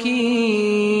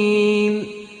وكيل.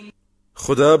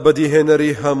 خدا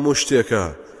بەدیهێنەری هەموو شتێکە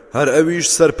هەر ئەویش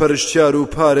سەرپەرشتیار و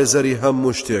پارێزەری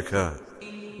هەموو شتێکە.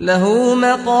 له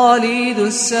مقاليد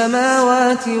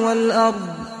السماوات والأرض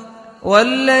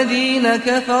والذين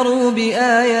كفروا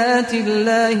بآيات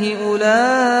الله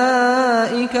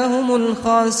أولئك هم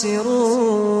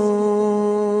الخاسرون.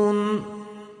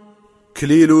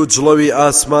 کلیل و جڵەوی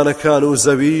ئاسمانەکان و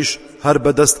زەویش هەر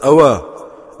بەدەست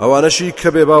ئەوانەشی کە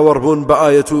بێ باوەڕبوون بە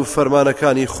ئایەت و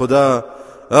فەرمانەکانی خوددا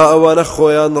ئەوانە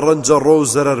خۆیان ڕەنجەڕۆ و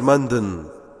زەرەرمەندن.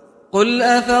 قل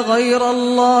أفغير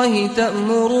الله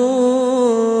تأمروني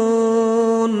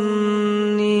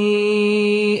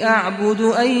أعبد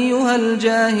أيها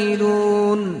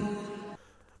الجاهلون.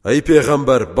 ئەی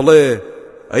پێغەمبەر بڵێ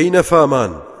ئەی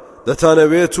نەفامان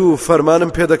دەتانەوێت و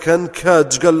فەرمانم پێدەکەن کە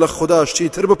جگەل لە خوددا شتی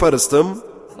تر بپەرستم؟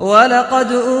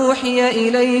 ولقد أوحي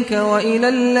إليك وإلى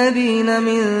الذين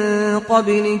من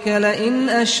قبلك لئن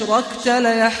أشركت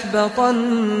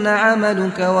ليحبطن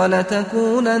عملك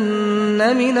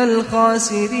ولتكونن من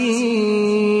الخاسرين.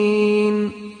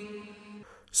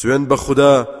 سوێن بە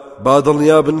خوددا با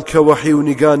دڵنیابن کە وەحی و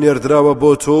نیگا نێردراوە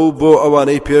بۆ تۆ و بۆ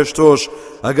ئەوانەی پێش تۆش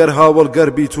ئەگەر هاوڵگەر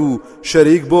بیت و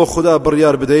شەریک بۆ خوددا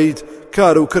بڕیار بدەیت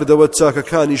کار و کردەوە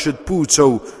چاکەکانیشت پوچە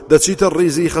و دەچیتە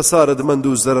ڕیزی خەسارەتمەند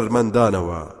و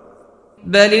زەرەرمەندانەوە.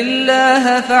 بل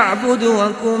الله فاعبد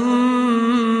وكن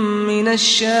من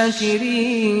الشاكرين.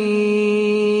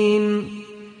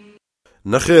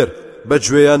 نەخێر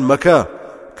بەگوێیان مەکە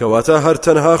کەواتە هەر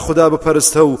تەنها خوددا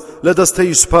بپەرستە و لە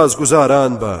دەستەی سوپاس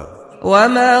گوزاران بە.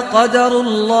 وما قدر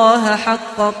الله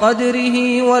حق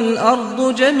قدره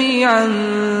والأرض جميعا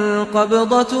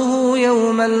قبضته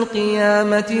يوم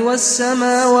القيامة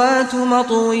والسماوات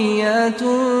مطويات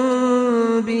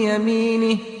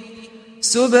بيمينه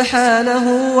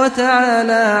سبحانه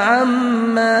وتعالى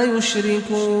عما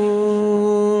يشركون.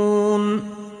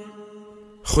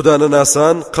 خدا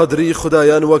نەناسان قەدری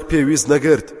خدایان وەک پێویست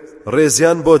نەگرت،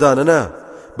 ڕێزیان بۆ دانەنا،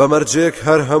 بەمەرجێک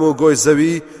هەر هەموو گۆی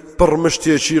زەوی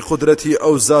پڕمشتێکی قودرەتی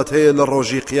ئەو زات هەیە لە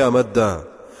ڕۆژی قیامەتدا.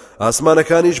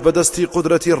 ئاسمانەکانیش بەدەستی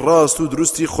قودرەتی ڕاست و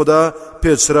دروستی خدا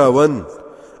پێچراون.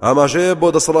 ئاماژەیە بۆ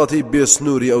دەسەڵاتی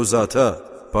بێسنووری ئەو زاتە.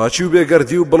 پاچی و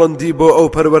بێگەردی و بڵندی بۆ ئەو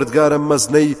پەروەردگارە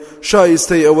مەزنەی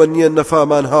شایستەی ئەوە نییە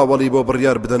نەفامان هاوڵی بۆ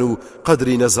بڕیار بدەن و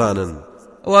قەدری نەزانن.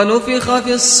 ونفخ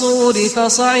في الصور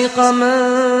فصعق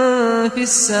من في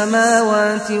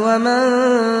السماوات ومن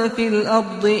في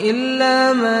الأرض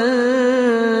إلا من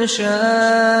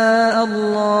شاء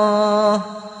الله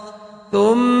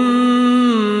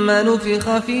ثم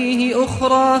نفخ فيه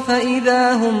أخرى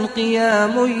فإذا هم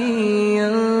قيام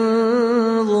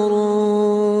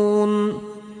ينظرون.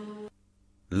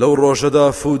 لەو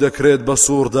ڕۆژەدا فو دەکرێت بە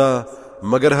سووردا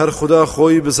مەگەر هەر خدا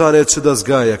خۆی بزانێت چ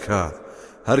دەستگایەکە.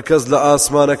 هەر کەس لە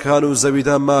ئاسمانەکان و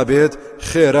زەویدا مابێت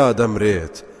خێرا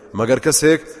دەمرێت مەگەر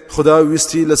کەسێک خدا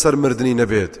ویستی لەسەر مردنی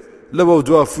نەبێت. لەوە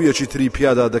دوا فویەکی تری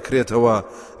پیادا دەکرێتەوە،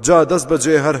 جا دەست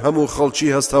بەجێ هەر هەموو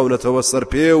خەڵکی هەستاونەتەوە سەر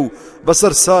پێ و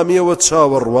بەسەر سامیەوە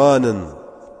چاوەڕوانن.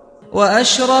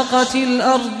 وأشرقت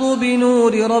الأرض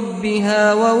بنور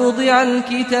ربها ووضع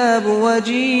الكتاب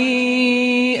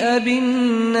وجيء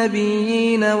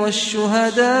بالنبيين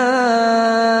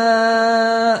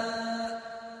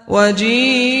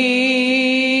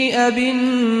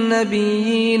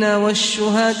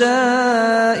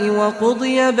والشهداء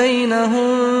وقضي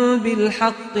بينهم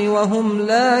بالحق وهم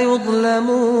لا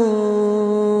يظلمون.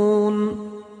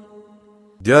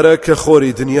 دیارە کە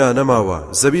خۆری دنیا نەماوە،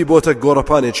 زەوی بۆتە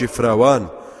گۆڕەپانێکی فراوان.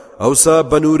 ئەوسا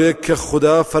بە نورێک کە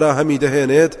خوددا فراهەمی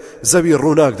دەهێنێت زەوی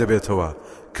ڕووناک دەبێتەوە.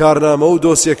 کارنامە و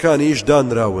دۆسیەکانیش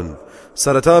دانراون.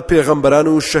 سەرەتا پێغەمبەران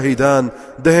و شەهیدان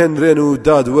دەهێنرێن و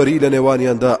دادوەری لە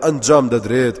نێوانیاندا ئەنجام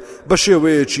دەدرێت بە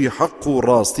شێوەیەکی حەق و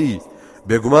ڕاستی.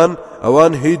 بێگومان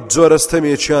ئەوان هیچ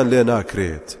جۆرەستەمێکیان لێ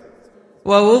ناکرێت.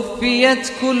 ووفيت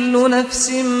كل نفس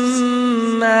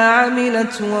ما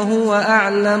عملت وهو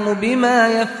أعلم بما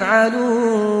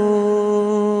يفعلون.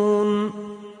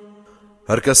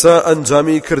 هەر کەسە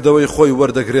ئەنجامی کردەوەی خۆی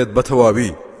وەردەگرێت بە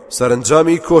تەواوی،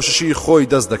 سەرنجامی کۆششی خۆی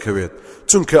دەست دەکەوێت،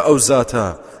 چونکە ئەو زاتە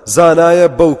زانایە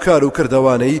بەو کار و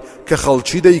کردەوانەی کە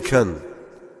خەڵکی دەیکەن.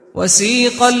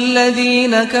 وسيق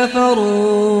الذين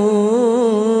كفروا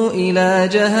إلى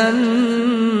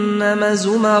جهنم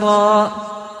زمرا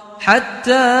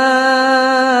حتى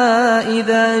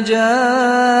إذا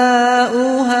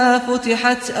جاءوها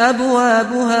فتحت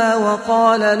أبوابها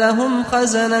وقال لهم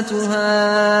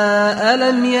خزنتها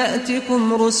ألم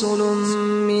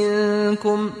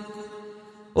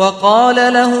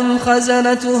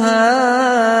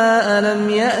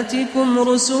يأتكم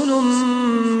رسل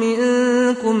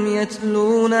منكم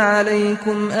يتلون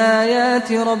عليكم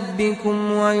آيات ربكم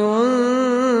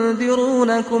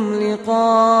وينذرونكم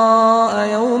لقاء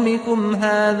يومكم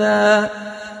هذا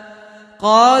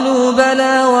قالوا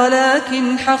بلى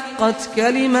ولكن حقت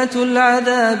كلمة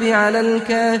العذاب على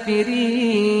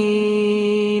الكافرين.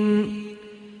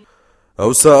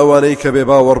 ئەوسا ئەوانەی کە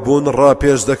بێباوەڕبوون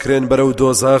ڕاپێش دەکرێن بەرەو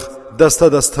دۆزەخ دەستە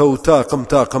دەستە و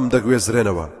تاقم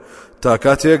دەگوێزرێنەوە تا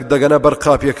کاتێک دەگەنە بەر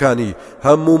قاپیەکانی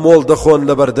هەموو مۆڵ دەخۆن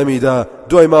لە بەردەمیدا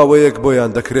دوای ماوەیەک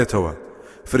بۆیان دەکرێتەوە.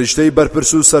 فریشتەی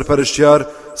بەرپرس و سەرپەرشتیار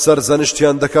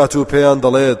سەرزەنشتیان دەکات و پێیان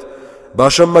دەڵێت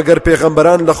باشە مەگەر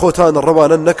پێغەمبەران لە خۆتان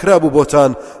ڕەوانە نەکرابوو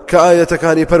بۆتان کە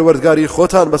ئاەتەکانی پەروەردگاری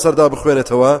خۆتان بەسەردا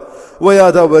بخوێنێتەوە و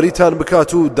یاداوەریتان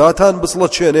بکات و داتان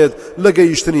بسڵەچێنێت لە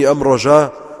گەیشتنی ئەم ڕۆژە.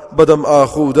 بەدەم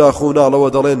ئاخو داخو ناڵەوە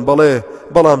دەڵێن بەڵێ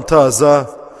بەڵام تازە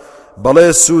بەڵێ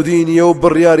سوودی نییە و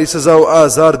بڕیاری سزا و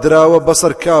ئازار دراوە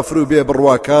بەسەر کافر و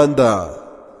بێبڕواکاندا.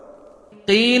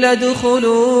 قيل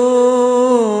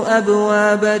ادخلوا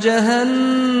أبواب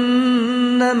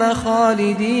جهنم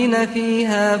خالدين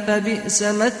فيها فبئس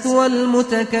مثوى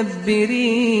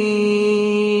المتكبرين.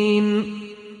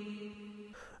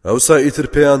 ئەوسا ئیتر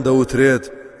پێیان دەوترێت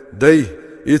دەی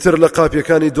ئیتر لە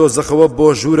قاپیەکانی دۆزەخەوە بۆ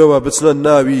ژوورەوە بچنە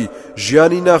ناوی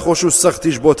ژیانی ناخۆش و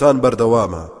سەختیش بۆتان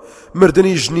بەردەوامە،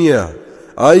 مردنیش نییە.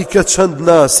 ئای کە چەند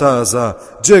ناسازە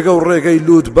جێگە و ڕێگەی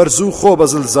لوود بەرز و خۆ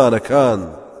بەزلزانەکان.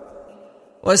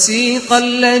 وسيق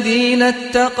الذين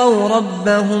اتقوا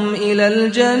ربهم إلى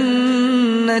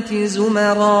الجنة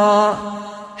زمرا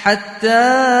حتى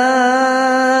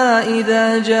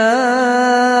إذا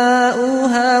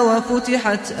جاءوها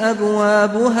وفتحت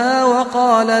أبوابها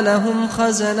وقال لهم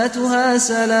خزنتها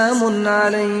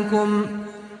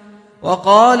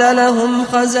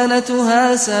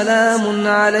سلام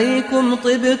عليكم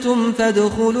طبتم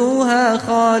فادخلوها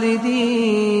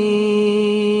خالدين.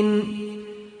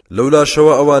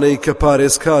 لەولاشەوە ئەوانەی کە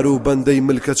پارێزکار و بەندەی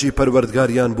ملکەچی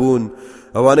پەروەردگاریان بوون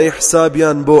ئەوانەی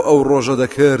حسابیان بۆ ئەو ڕۆژە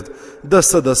دەکرد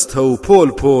دەستە دەستە و پۆل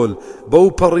پۆل بەو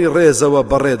پەڕی ڕێزەوە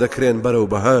بەڕێ دەکرێن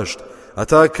بەرەو بەهەشت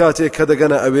هەتا کاتێک کە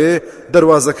دەگەنە ئەوێ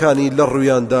دەواازەکانی لە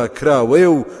ڕوویاندا کراوەیە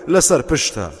و لەسەر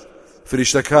پشتە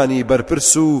فریشتەکانی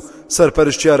بەرپرس و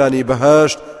سەرپەرشتیارانی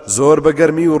بەهەشت زۆر بە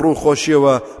گەرمی و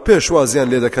ڕووخۆشیەوە پێشوازیان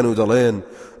لێ دەکەن و دەڵێن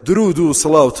درود و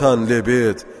سڵاوتان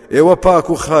لێبێت ئێوە پاک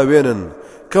و خاوێنن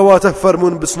کەواتە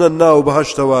فەرمون بچنە ناو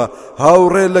بەهەشتەوە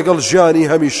هاوڕێ لەگەڵ ژیانی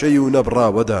هەمیشەی و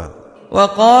نەبڕاوەدا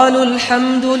وقالوا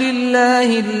الحمد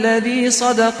لله الذي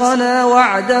صدقنا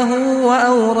وعده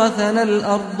وأورثنا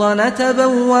الأرض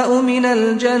نتبوأ من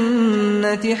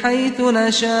الجنة حيث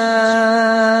نشاء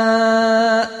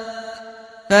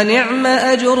فنعم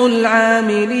أجر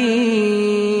العاملين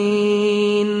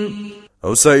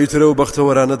ئەو سایترە و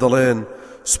بەختەوەرانە دەڵێن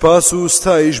سپاس و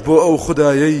ستایش بۆ ئەو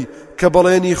خودایەی کە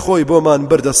بەڵێنی خۆی بۆمان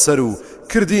بردە سەر و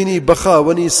کردینی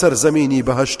بەخاوەنی سەرزەمینی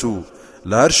بەهەشت و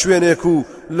لە هەر شوێنێک و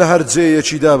لە هەر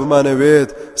جێیەکیدا بمانەوێت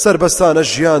سربەستانە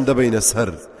ژیان دەبەینە سەر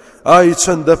ئای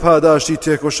چەندە پاداشتی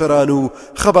تێکۆشەران و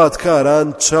خەباتکاران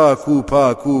چاک و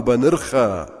پاک و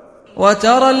بەنرخە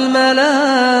وترى الملائكة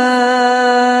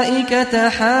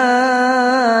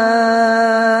حافين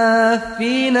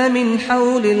من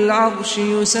حول العرش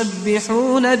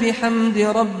يسبحون بحمد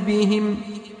ربهم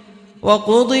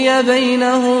وقضي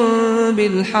بينهم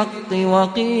بالحق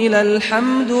وقيل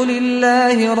الحمد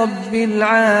لله رب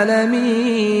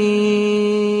العالمين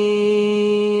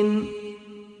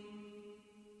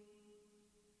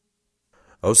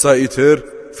ئەو سایتر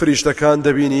فریشتەکان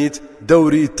دەبینیت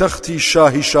دەوری تەختی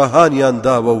شاهی شاهانیان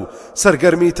داوە و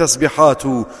سەرگەرمی تەسبیحات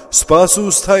و سپاس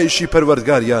و ستایشی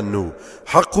پەروەردگاریان و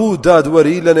حەق و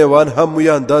دادوەری لە نێوان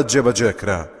هەموویاندا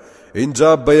جێبەجێکرا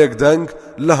اینجا بە یەکدەنگ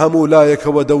لە هەموو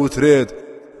لایەکەوە دەوترێت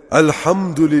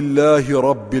الحەمد لله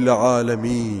رب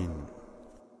العالمین